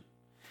Christian,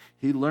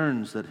 he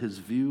learns that his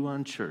view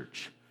on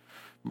church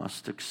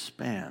must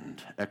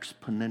expand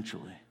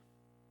exponentially.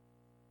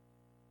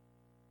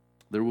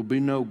 There will be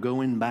no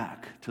going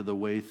back to the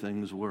way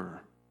things were,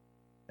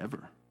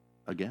 ever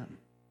again.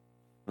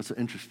 That's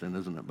interesting,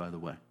 isn't it, by the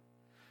way?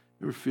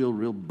 You ever feel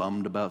real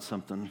bummed about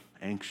something,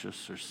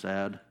 anxious or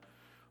sad?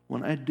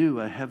 When I do,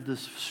 I have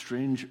this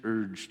strange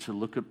urge to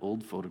look at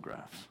old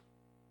photographs.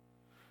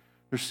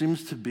 There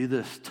seems to be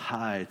this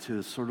tie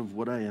to sort of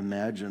what I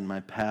imagine my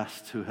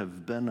past to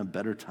have been a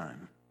better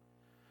time.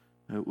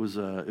 It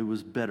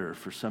was better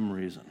for some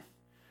reason.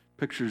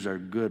 Pictures are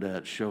good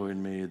at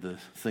showing me the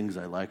things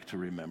I like to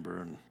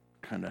remember and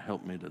kind of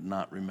help me to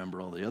not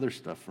remember all the other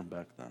stuff from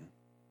back then.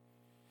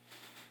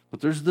 But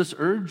there's this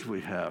urge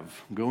we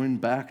have going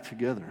back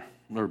together,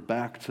 or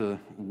back to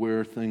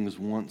where things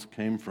once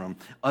came from,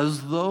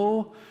 as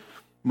though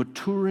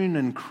maturing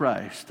in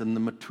Christ and the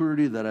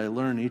maturity that I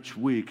learn each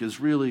week is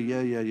really,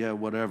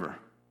 whatever.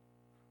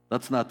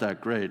 That's not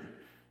that great.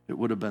 It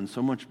would have been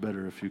so much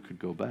better if you could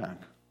go back.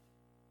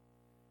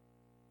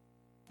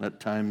 At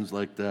times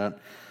like that,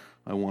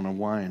 I want to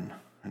whine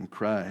and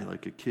cry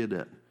like a kid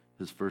at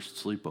his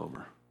first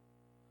sleepover.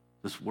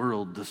 This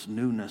world, this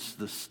newness,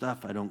 this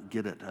stuff, I don't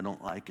get it. I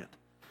don't like it.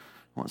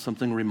 I want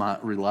something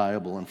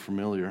reliable and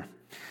familiar.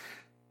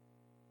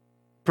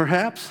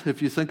 Perhaps,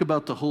 if you think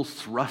about the whole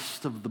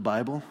thrust of the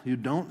Bible, you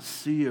don't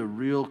see a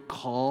real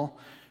call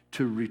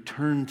to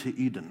return to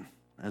Eden,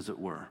 as it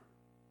were.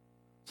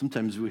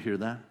 Sometimes we hear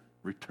that,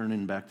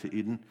 returning back to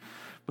Eden.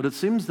 But it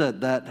seems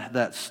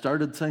that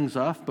started things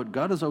off, but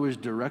God is always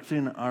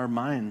directing our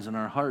minds and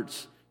our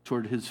hearts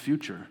toward his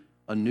future,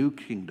 a new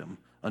kingdom,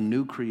 a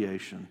new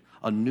creation,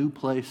 a new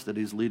place that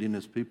he's leading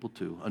his people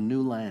to, a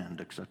new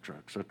land, etc.,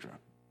 etc.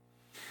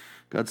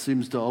 God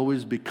seems to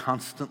always be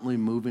constantly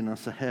moving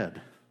us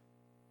ahead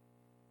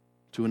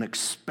to an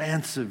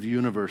expansive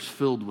universe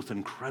filled with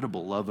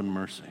incredible love and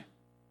mercy,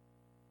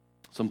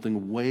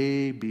 something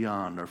way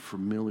beyond our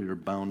familiar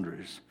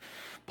boundaries.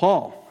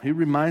 Paul, he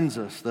reminds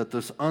us that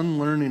this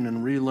unlearning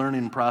and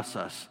relearning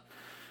process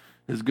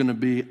is going to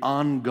be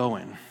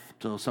ongoing.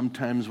 So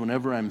sometimes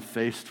whenever I'm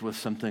faced with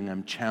something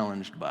I'm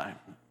challenged by,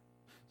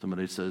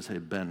 somebody says, "Hey,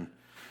 Ben,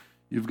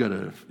 you've got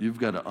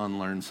to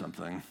unlearn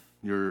something.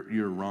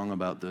 You're wrong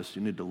about this.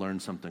 You need to learn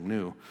something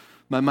new."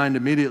 My mind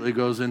immediately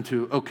goes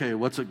into, okay,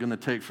 what's it going to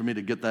take for me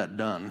to get that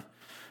done?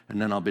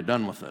 And then I'll be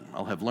done with it.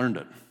 I'll have learned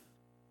it.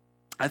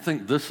 I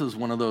think this is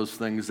one of those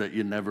things that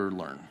you never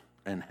learn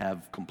and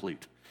have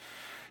complete.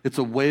 It's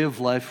a way of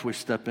life we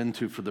step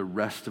into for the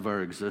rest of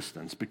our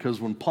existence. Because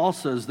when Paul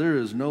says there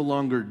is no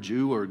longer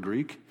Jew or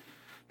Greek,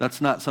 that's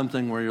not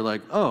something where you're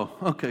like, oh,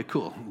 okay,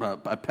 cool.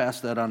 I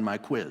passed that on my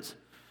quiz.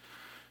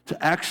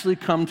 To actually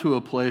come to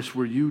a place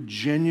where you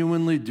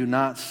genuinely do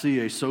not see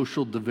a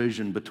social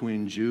division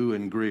between Jew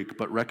and Greek,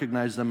 but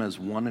recognize them as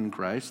one in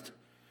Christ,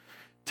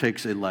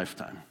 takes a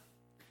lifetime.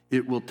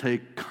 It will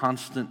take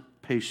constant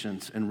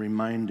patience and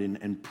reminding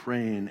and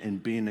praying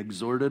and being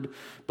exhorted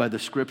by the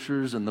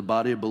scriptures and the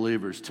body of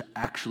believers to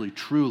actually,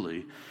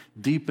 truly,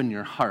 deep in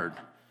your heart,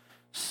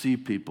 see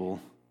people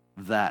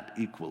that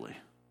equally.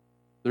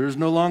 There is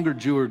no longer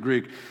Jew or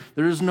Greek.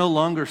 There is no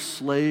longer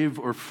slave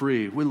or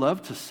free. We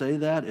love to say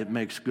that. It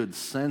makes good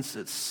sense.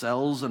 It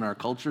sells in our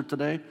culture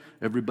today.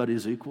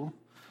 Everybody's equal.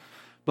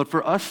 But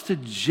for us to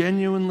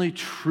genuinely,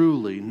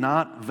 truly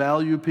not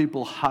value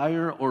people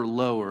higher or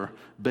lower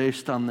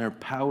based on their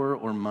power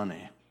or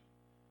money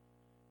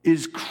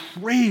is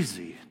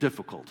crazy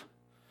difficult.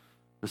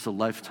 It's a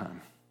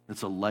lifetime.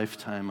 It's a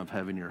lifetime of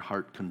having your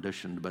heart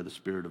conditioned by the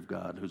Spirit of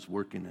God who's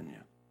working in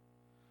you.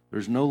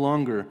 There's no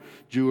longer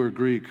Jew or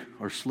Greek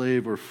or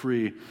slave or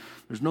free.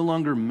 There's no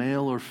longer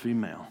male or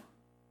female.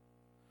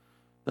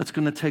 That's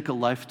going to take a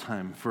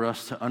lifetime for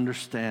us to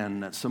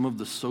understand that some of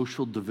the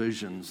social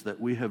divisions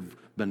that we have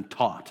been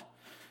taught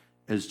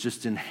as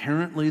just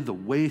inherently the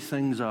way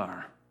things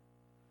are.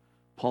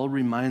 Paul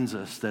reminds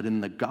us that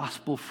in the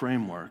gospel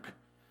framework,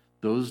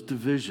 those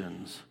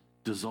divisions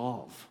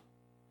dissolve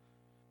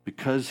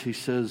because he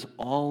says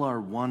all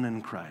are one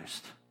in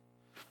Christ.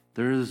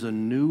 There is a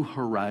new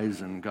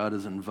horizon God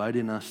is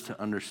inviting us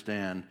to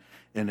understand,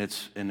 and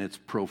it's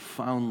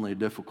profoundly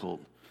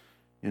difficult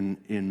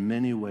in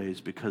many ways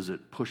because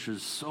it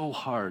pushes so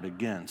hard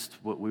against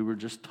what we were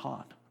just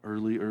taught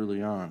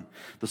early on.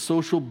 The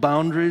social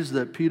boundaries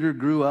that Peter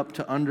grew up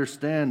to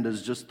understand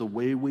as just the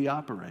way we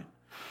operate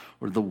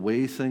or the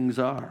way things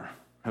are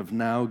have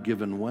now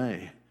given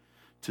way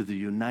to the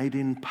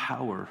uniting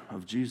power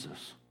of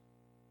Jesus.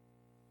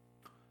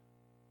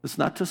 It's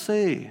not to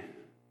say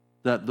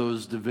that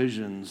those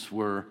divisions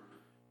were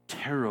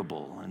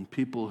terrible and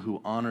people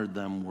who honored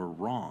them were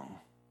wrong.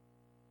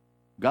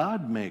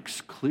 God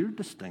makes clear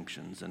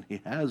distinctions, and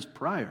he has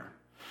prior.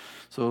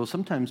 So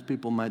sometimes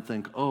people might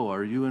think, oh,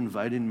 are you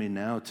inviting me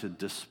now to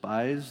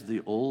despise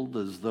the old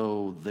as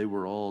though they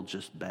were all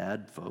just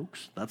bad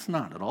folks? That's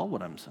not at all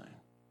what I'm saying.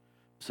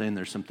 I'm saying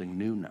there's something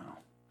new now.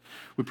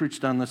 We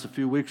preached on this a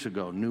few weeks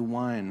ago. New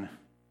wine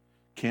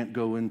can't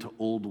go into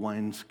old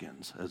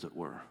wineskins, as it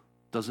were.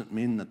 Doesn't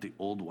mean that the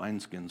old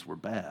wineskins were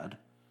bad,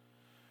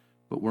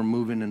 but we're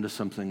moving into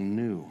something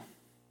new.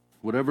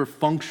 Whatever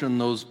function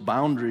those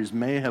boundaries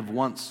may have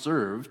once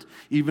served,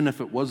 even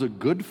if it was a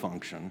good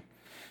function,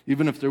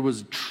 even if there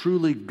was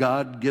truly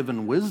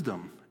God-given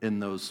wisdom in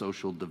those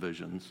social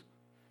divisions,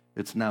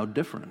 it's now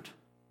different.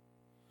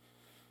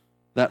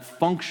 That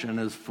function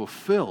is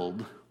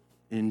fulfilled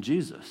in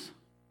Jesus.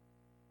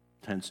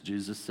 Hence,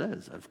 Jesus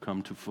says, I've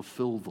come to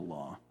fulfill the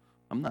law.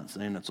 I'm not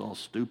saying it's all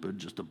stupid,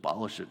 just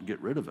abolish it and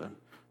get rid of it.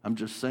 I'm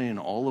just saying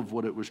all of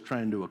what it was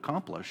trying to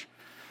accomplish,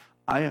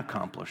 I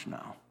accomplish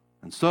now.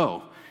 And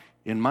so,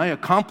 in my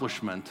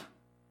accomplishment,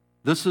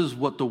 this is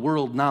what the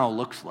world now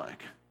looks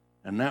like.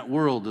 And that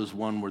world is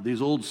one where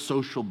these old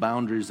social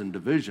boundaries and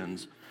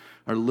divisions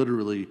are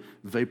literally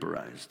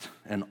vaporized.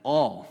 And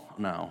all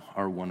now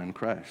are one in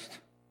Christ.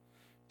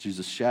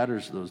 Jesus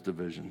shatters those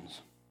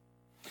divisions.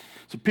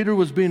 So Peter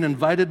was being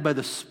invited by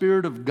the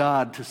Spirit of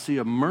God to see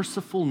a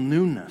merciful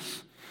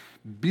newness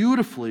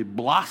beautifully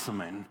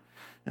blossoming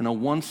in a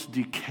once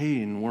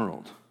decaying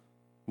world.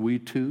 We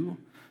too,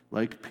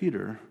 like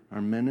Peter,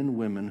 are men and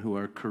women who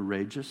are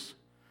courageous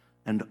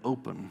and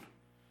open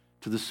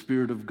to the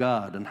Spirit of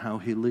God and how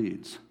he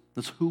leads.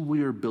 That's who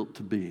we are built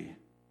to be.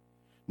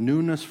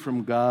 Newness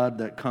from God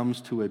that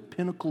comes to a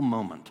pinnacle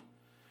moment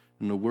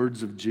in the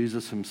words of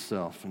Jesus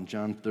himself in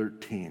John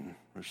 13,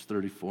 verse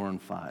 34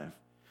 and 5.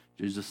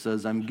 Jesus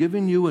says, I'm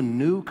giving you a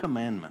new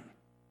commandment.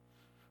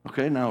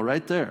 Okay, now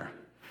right there,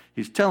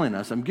 he's telling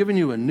us, I'm giving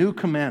you a new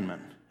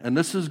commandment, and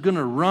this is going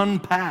to run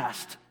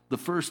past the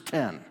first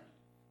 10.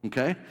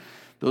 Okay?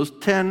 Those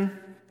 10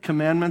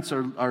 commandments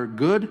are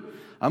good.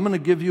 I'm going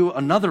to give you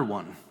another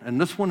one, and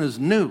this one is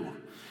new,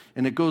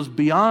 and it goes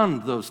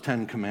beyond those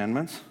 10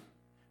 commandments,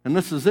 and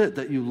this is it,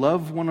 that you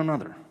love one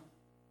another.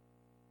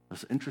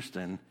 It's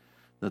interesting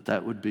that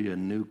that would be a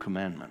new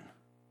commandment,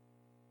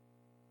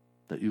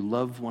 that you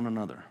love one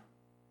another.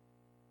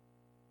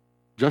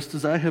 Just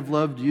as I have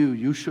loved you,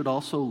 you should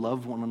also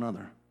love one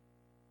another.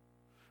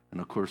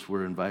 And of course,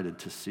 we're invited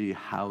to see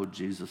how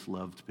Jesus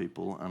loved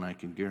people, and I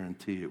can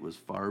guarantee it was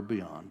far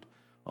beyond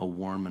a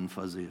warm and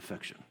fuzzy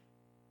affection.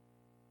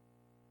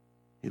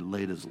 He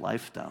laid his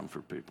life down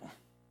for people.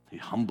 He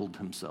humbled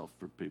himself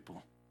for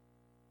people.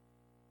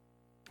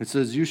 It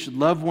says, you should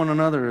love one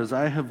another as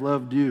I have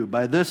loved you.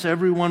 By this,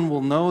 everyone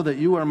will know that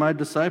you are my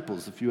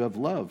disciples if you have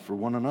love for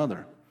one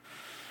another.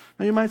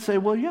 Now, you might say,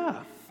 well,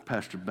 yeah,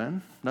 Pastor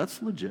Ben,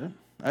 that's legit.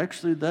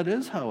 Actually, that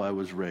is how I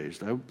was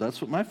raised.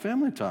 That's what my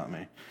family taught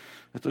me.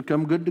 I think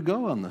I'm good to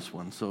go on this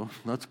one, so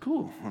that's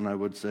cool. And I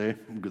would say,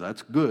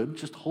 that's good.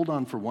 Just hold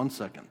on for 1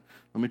 second.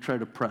 Let me try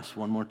to press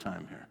one more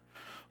time here.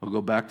 I'll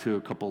go back to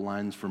a couple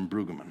lines from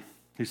Brueggemann.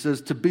 He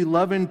says, to be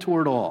loving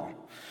toward all.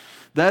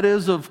 That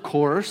is, of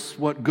course,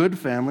 what good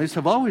families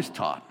have always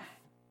taught.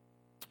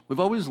 We've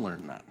always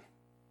learned that.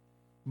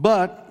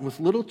 But with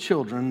little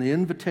children, the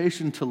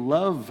invitation to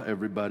love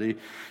everybody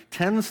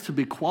tends to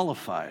be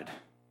qualified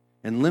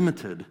and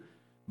limited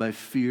by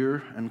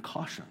fear and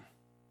caution.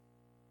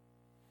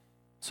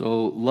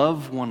 So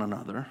love one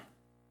another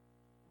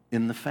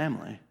in the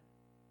family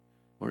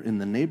or in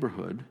the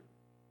neighborhood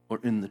or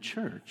in the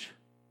church.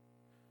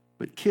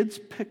 But kids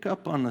pick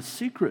up on the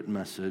secret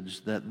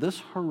message that this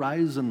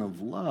horizon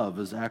of love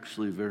is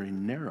actually very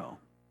narrow,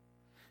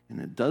 and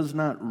it does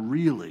not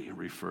really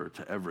refer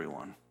to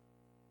everyone.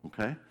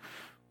 Okay?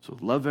 So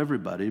love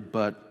everybody,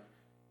 but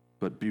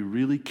be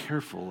really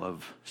careful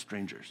of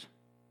strangers.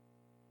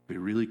 Be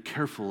really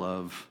careful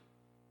of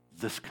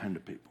this kind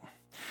of people.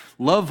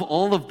 Love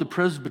all of the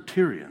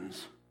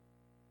Presbyterians,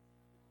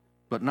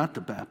 but not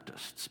the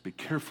Baptists. Be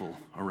careful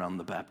around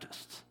the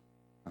Baptists.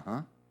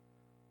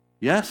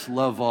 Yes,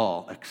 love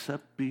all,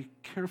 except be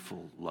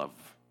careful, love,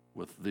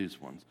 with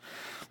these ones.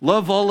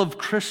 Love all of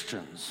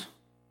Christians.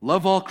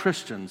 Love all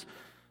Christians,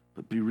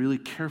 but be really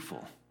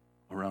careful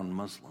around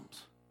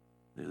Muslims.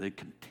 They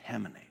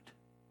contaminate.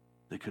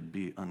 They could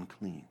be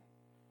unclean.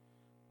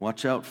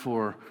 Watch out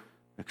for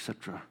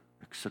etc.,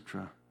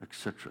 etc.,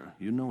 etc.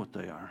 You know what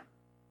they are.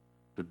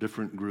 The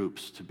different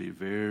groups to be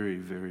very,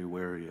 very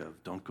wary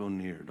of. Don't go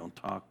near, don't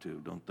talk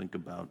to, don't think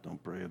about,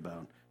 don't pray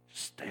about.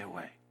 Just stay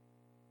away.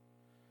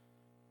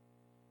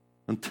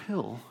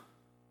 Until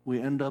we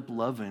end up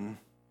loving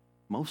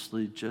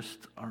mostly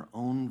just our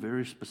own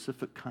very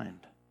specific kind.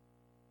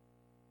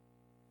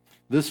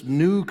 This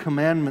new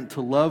commandment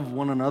to love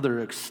one another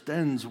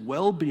extends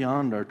well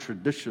beyond our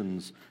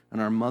traditions and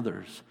our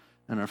mothers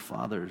and our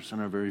fathers and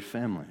our very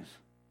families.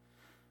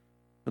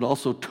 It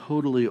also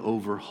totally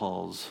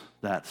overhauls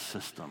that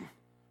system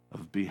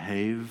of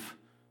behave,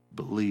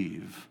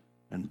 believe,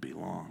 and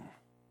belong.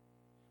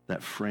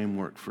 That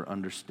framework for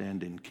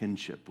understanding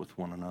kinship with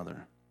one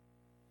another.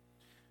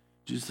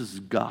 Jesus'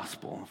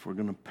 gospel, if we're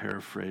going to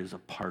paraphrase a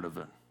part of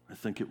it, I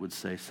think it would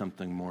say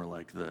something more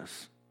like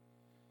this.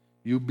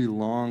 You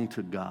belong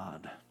to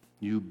God.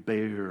 You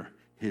bear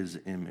his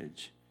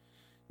image.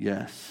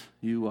 Yes,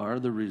 you are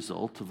the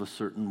result of a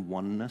certain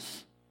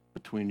oneness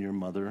between your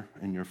mother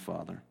and your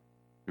father,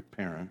 your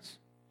parents,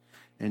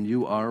 and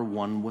you are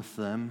one with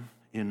them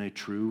in a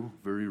true,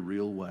 very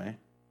real way.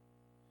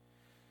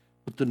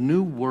 But the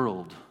new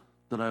world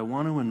that I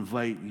want to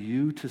invite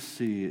you to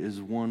see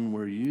is one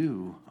where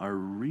you are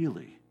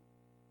really,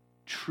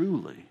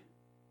 truly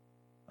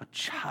a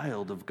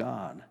child of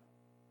God,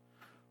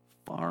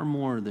 far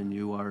more than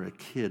you are a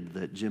kid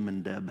that Jim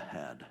and Deb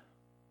had.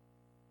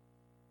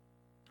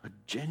 A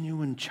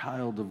genuine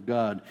child of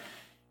God.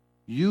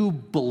 You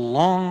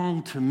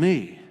belong to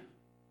me,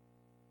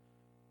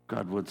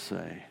 God would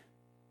say.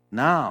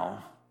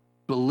 Now,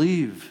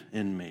 believe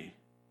in me.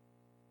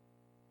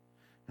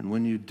 And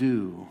when you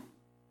do,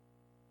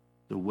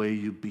 the way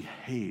you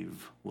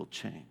behave will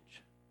change.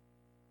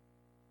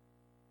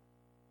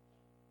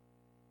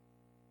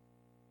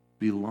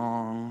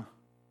 Belong,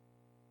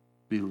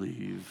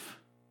 believe,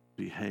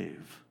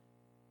 behave.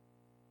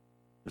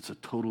 It's a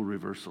total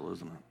reversal,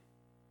 isn't it?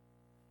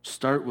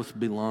 Start with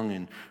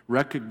belonging.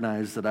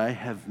 Recognize that I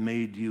have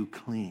made you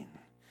clean.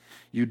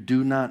 You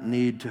do not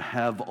need to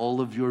have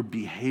all of your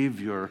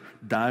behavior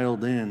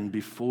dialed in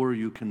before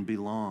you can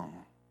belong.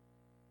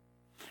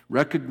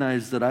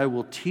 Recognize that I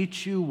will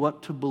teach you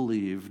what to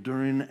believe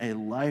during a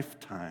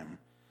lifetime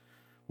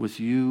with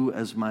you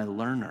as my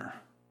learner,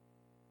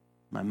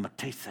 my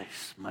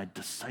mathetes, my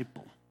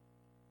disciple.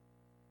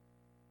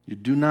 You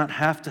do not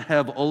have to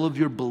have all of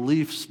your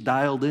beliefs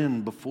dialed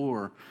in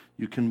before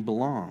you can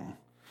belong.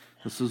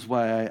 This is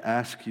why I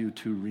ask you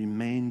to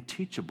remain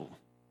teachable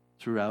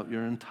throughout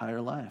your entire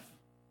life.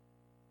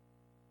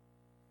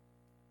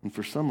 And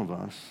for some of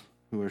us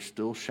who are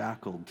still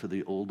shackled to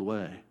the old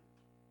way,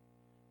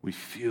 we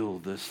feel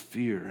this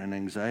fear and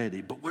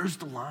anxiety. But where's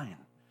the line?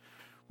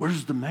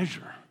 Where's the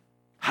measure?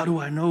 How do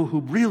I know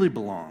who really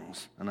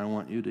belongs? And I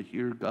want you to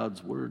hear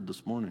God's word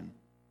this morning.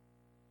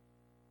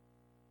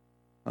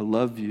 I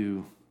love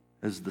you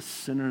as the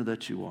sinner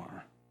that you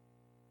are.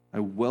 I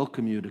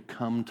welcome you to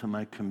come to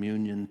my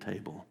communion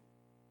table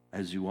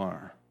as you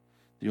are.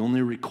 The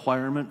only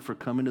requirement for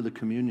coming to the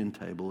communion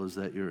table is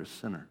that you're a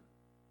sinner.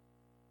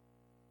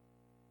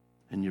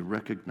 And you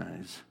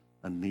recognize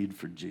a need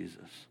for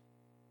Jesus.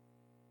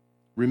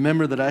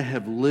 Remember that I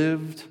have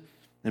lived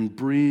and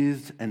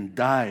breathed and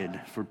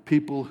died for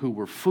people who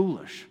were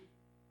foolish,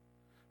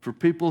 for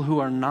people who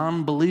are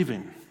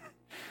non-believing,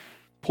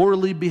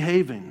 poorly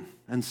behaving,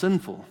 and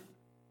sinful.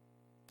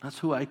 That's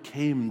who I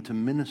came to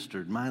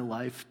minister my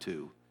life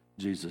to,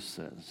 Jesus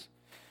says.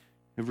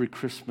 Every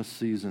Christmas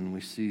season we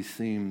see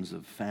themes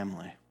of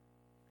family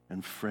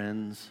and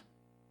friends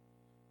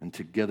and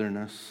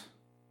togetherness,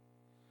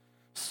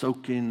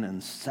 soaking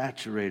and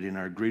saturating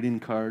our greeting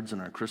cards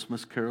and our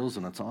Christmas carols,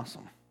 and it's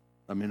awesome.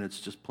 I mean, it's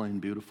just plain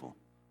beautiful.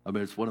 I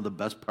mean, it's one of the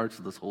best parts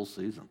of this whole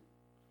season.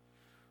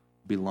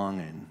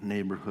 Belonging,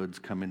 neighborhoods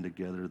coming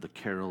together, the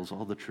carols,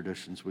 all the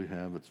traditions we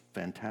have, it's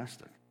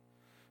fantastic.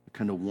 It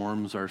kind of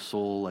warms our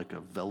soul like a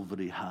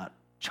velvety hot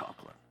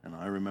chocolate. And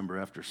I remember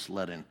after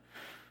sledding,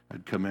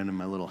 I'd come in and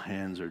my little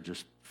hands are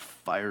just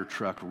fire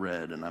truck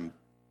red, and I'm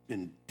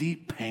in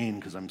deep pain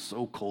because I'm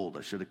so cold.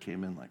 I should have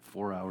came in like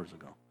 4 hours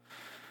ago.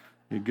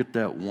 You get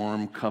that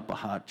warm cup of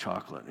hot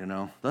chocolate, you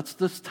know. That's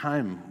this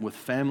time with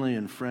family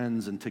and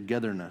friends and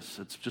togetherness.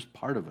 It's just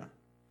part of it.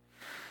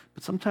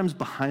 But sometimes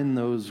behind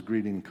those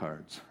greeting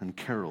cards and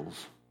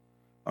carols,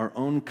 our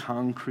own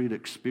concrete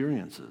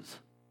experiences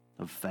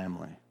of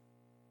family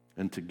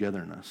and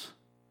togetherness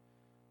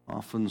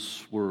often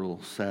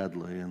swirl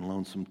sadly in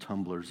lonesome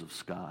tumblers of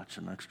scotch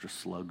and extra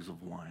slugs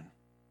of wine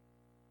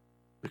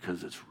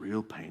because it's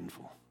real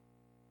painful.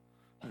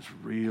 It's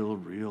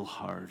real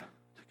hard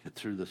to get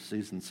through the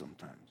season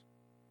sometimes.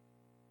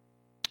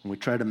 And we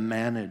try to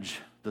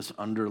manage this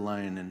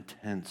underlying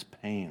intense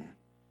pain.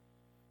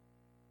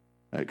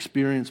 I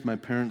experienced my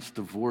parents'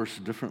 divorce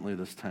differently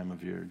this time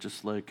of year,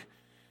 just like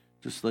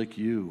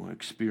you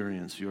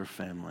experience your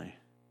family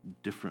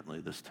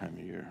differently this time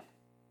of year.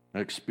 I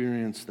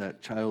experienced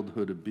that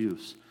childhood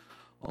abuse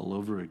all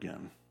over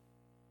again.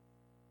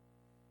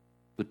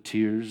 The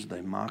tears,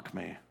 they mock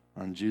me.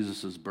 On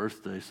Jesus'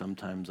 birthday,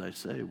 sometimes I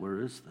say, "Where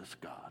is this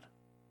God?"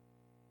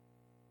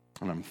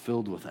 And I'm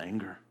filled with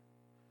anger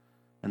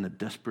and a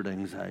desperate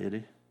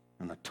anxiety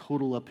and a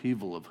total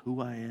upheaval of who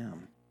I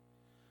am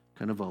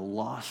kind of a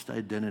lost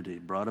identity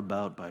brought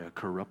about by a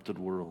corrupted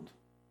world.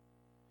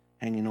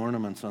 Hanging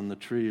ornaments on the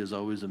tree is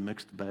always a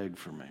mixed bag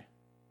for me.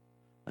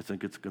 I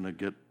think it's going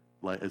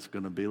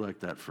to be like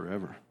that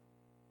forever.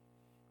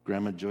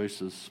 Grandma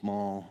Joyce's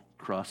small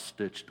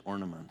cross-stitched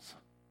ornaments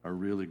are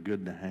really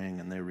good to hang,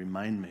 and they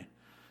remind me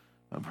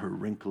of her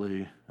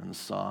wrinkly and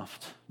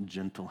soft,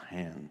 gentle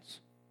hands.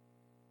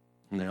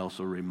 And they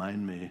also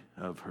remind me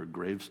of her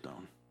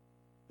gravestone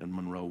in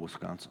Monroe,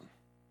 Wisconsin.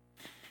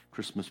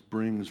 Christmas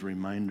brings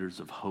reminders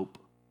of hope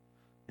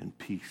and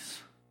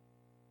peace.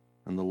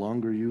 And the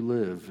longer you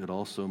live, it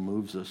also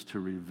moves us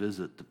to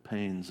revisit the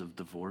pains of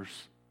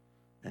divorce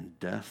and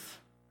death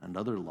and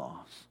other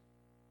loss.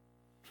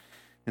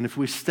 And if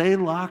we stay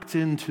locked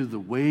into the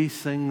way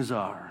things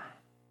are,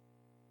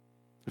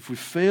 if we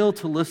fail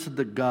to listen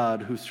to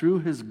God, who through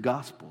his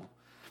gospel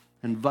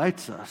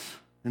invites us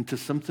into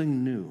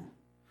something new,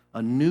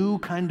 a new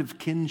kind of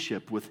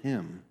kinship with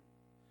him,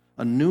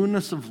 a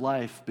newness of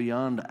life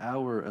beyond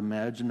our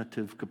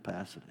imaginative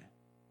capacity,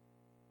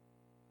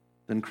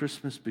 then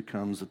Christmas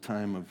becomes a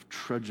time of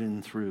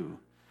trudging through,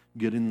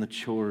 getting the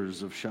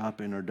chores of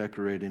shopping or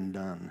decorating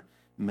done,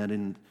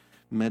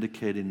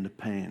 medicating the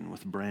pain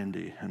with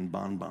brandy and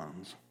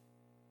bonbons.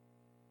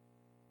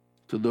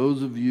 To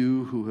those of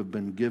you who have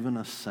been given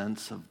a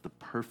sense of the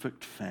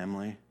perfect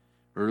family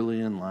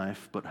early in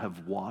life, but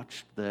have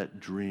watched that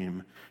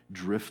dream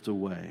drift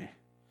away,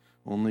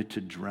 only to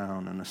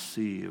drown in a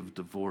sea of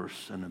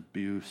divorce and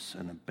abuse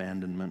and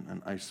abandonment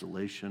and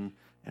isolation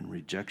and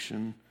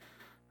rejection,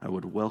 I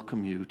would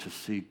welcome you to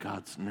see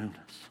God's newness.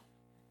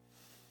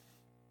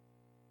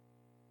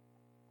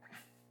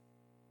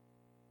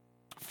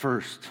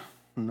 First,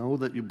 know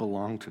that you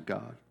belong to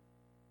God.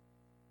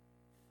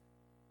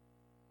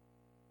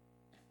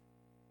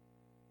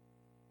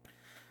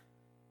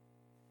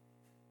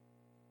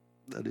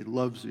 That he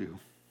loves you,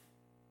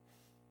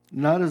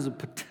 not as a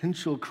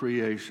potential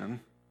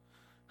creation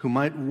who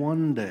might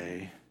one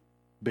day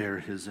bear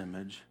his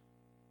image,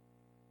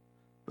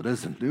 but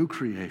as a new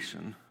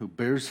creation who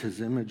bears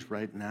his image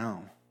right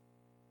now,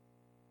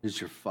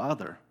 is your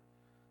Father,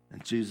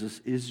 and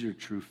Jesus is your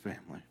true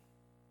family.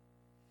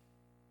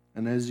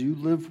 And as you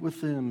live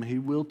with him, he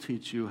will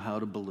teach you how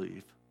to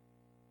believe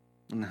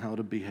and how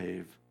to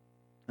behave,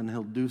 and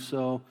he'll do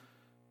so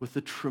with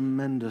a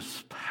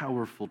tremendous,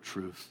 powerful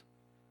truth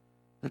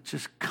that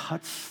just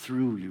cuts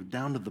through you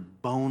down to the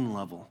bone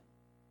level.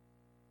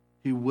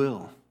 He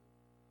will.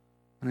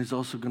 And he's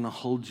also going to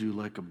hold you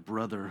like a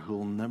brother who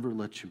will never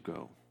let you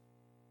go.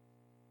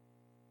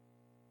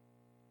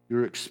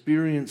 Your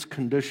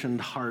experience-conditioned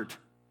heart,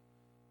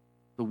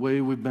 the way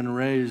we've been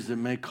raised, it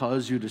may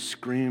cause you to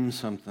scream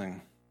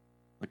something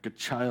like a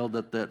child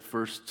at that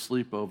first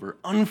sleepover.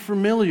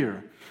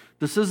 Unfamiliar.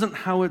 This isn't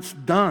how it's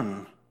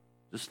done.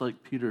 Just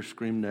like Peter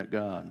screamed at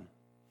God.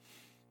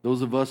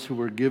 Those of us who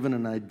were given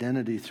an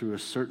identity through a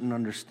certain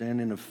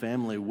understanding of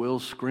family will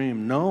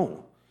scream,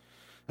 no,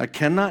 I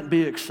cannot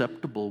be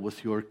acceptable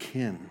with your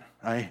kin.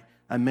 I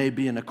may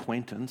be an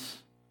acquaintance.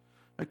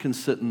 I can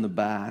sit in the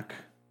back.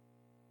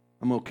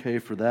 I'm okay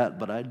for that,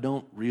 but I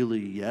don't really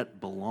yet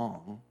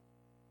belong.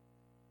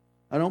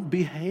 I don't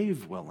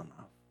behave well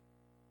enough.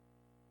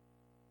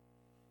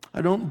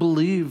 I don't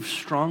believe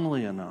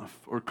strongly enough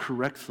or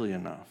correctly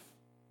enough.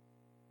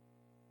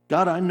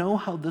 God, I know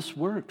how this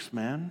works,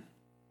 man.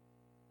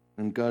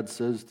 And God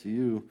says to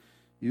you,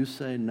 you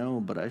say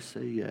no, but I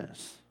say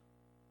yes.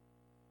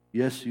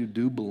 Yes, you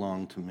do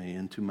belong to me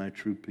and to my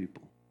true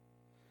people.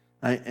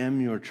 I am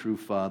your true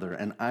Father,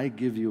 and I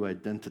give you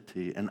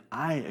identity, and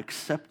I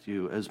accept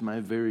you as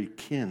my very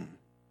kin.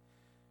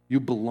 You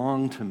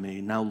belong to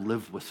me, now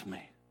live with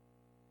me.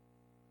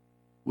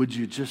 Would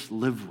you just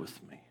live with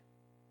me?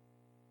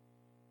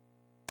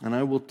 And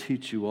I will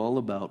teach you all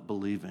about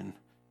believing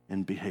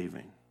and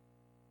behaving.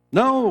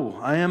 No,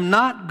 I am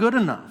not good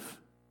enough.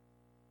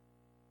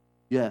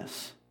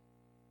 Yes,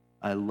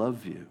 I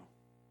love you.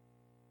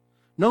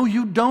 No,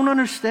 you don't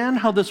understand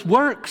how this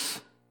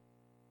works.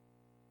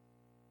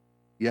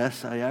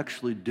 Yes, I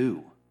actually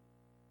do.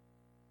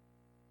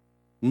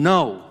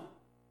 No.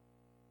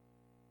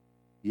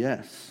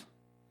 Yes.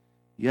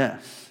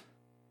 Yes.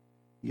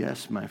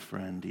 Yes, my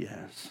friend,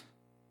 yes.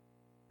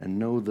 And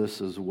know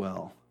this as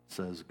well,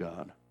 says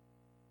God.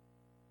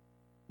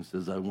 He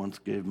says, I once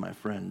gave my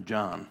friend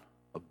John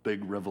a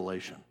big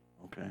revelation,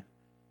 okay?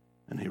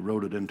 And he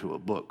wrote it into a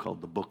book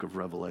called the Book of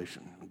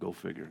Revelation. Go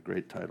figure,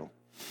 great title.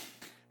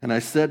 And I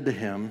said to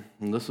him,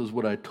 and this is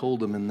what I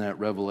told him in that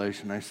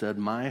revelation, I said,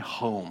 my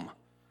home,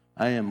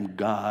 I am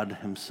God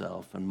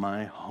himself, and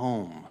my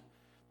home,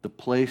 the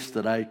place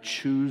that I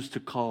choose to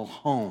call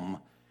home,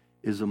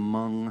 is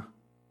among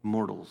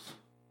mortals.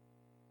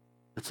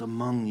 It's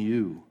among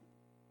you.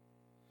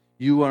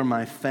 You are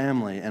my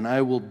family, and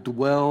I will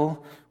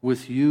dwell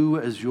with you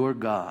as your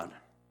God.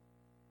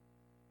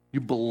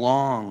 You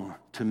belong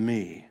to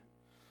me,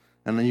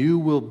 and you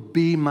will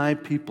be my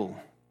people,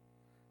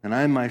 and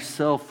I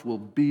myself will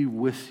be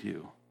with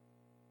you.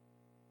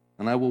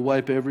 And I will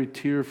wipe every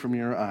tear from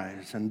your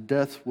eyes, and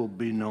death will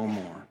be no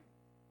more.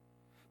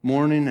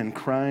 Mourning and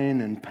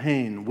crying and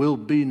pain will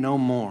be no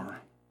more.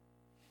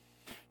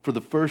 For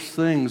the first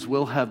things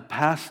will have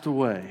passed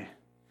away,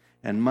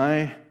 and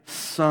my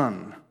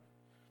son,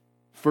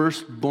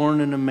 first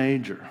born in a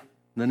manger,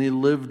 then he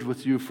lived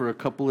with you for a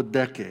couple of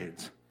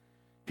decades.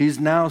 He's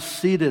now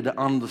seated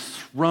on the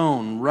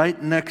throne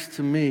right next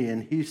to me,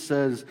 and he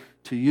says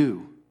to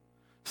you,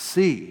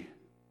 see,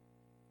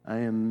 I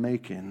am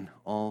making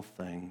all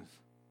things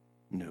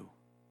new.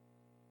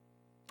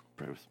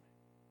 Pray with me.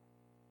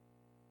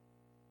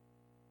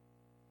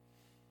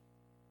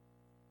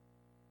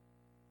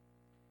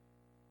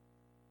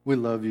 We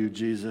love you,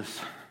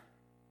 Jesus.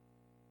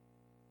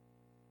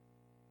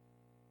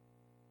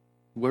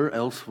 Where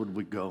else would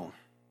we go?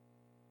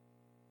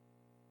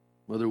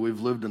 Whether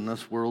we've lived in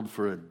this world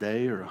for a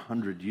day or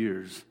 100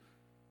 years,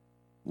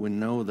 we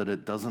know that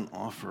it doesn't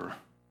offer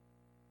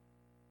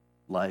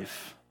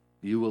life.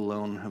 You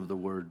alone have the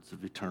words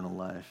of eternal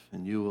life,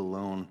 and you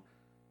alone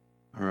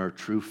are our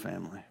true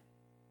family.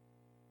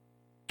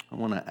 I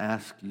want to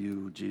ask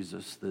you,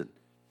 Jesus, that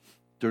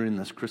during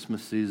this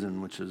Christmas season,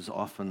 which is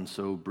often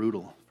so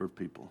brutal for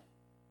people,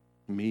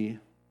 me,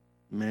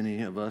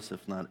 many of us,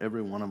 if not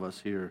every one of us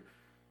here,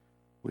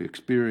 we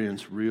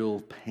experience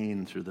real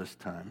pain through this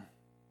time.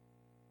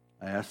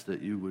 I ask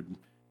that you would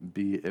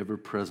be ever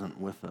present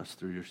with us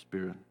through your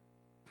Spirit,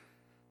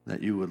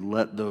 that you would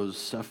let those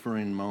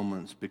suffering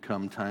moments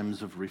become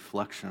times of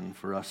reflection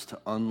for us to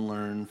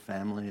unlearn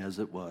family as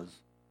it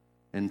was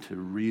and to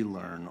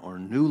relearn or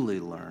newly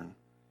learn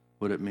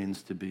what it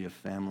means to be a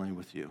family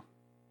with you.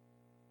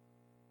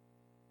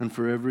 And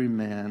for every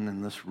man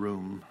in this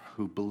room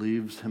who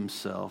believes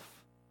himself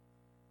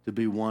to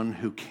be one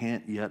who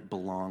can't yet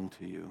belong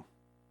to you,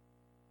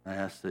 I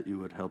ask that you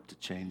would help to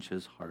change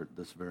his heart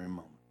this very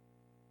moment,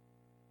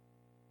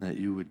 that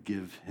you would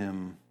give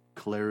him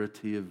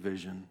clarity of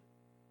vision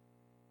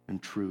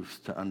and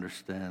truth to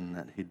understand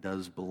that he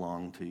does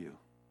belong to you.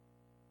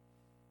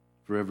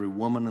 For every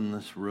woman in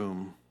this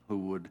room who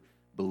would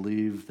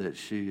believe that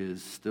she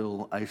is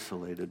still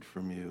isolated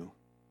from you,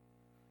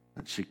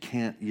 that she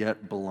can't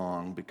yet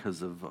belong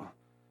because of a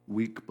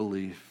weak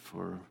belief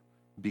or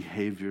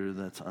behavior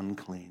that's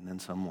unclean in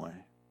some way.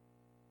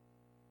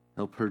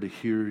 Help her to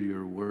hear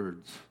your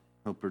words.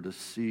 Help her to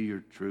see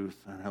your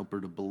truth, and help her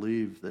to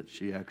believe that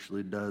she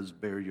actually does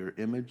bear your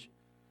image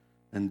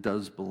and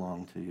does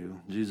belong to you.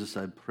 Jesus,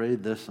 I pray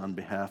this on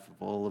behalf of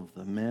all of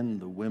the men,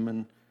 the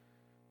women,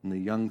 and the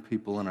young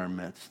people in our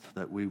midst,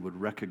 that we would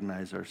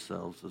recognize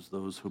ourselves as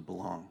those who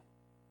belong,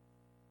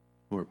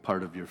 who are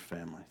part of your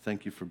family.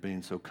 Thank you for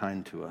being so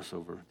kind to us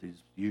over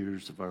these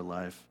years of our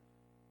life,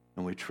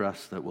 and we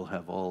trust that we'll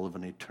have all of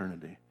an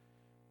eternity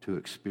to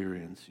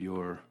experience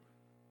your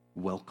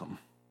welcome,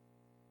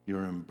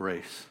 your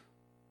embrace.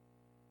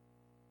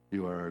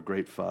 You are our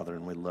great Father,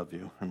 and we love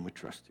you, and we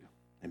trust you.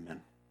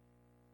 Amen.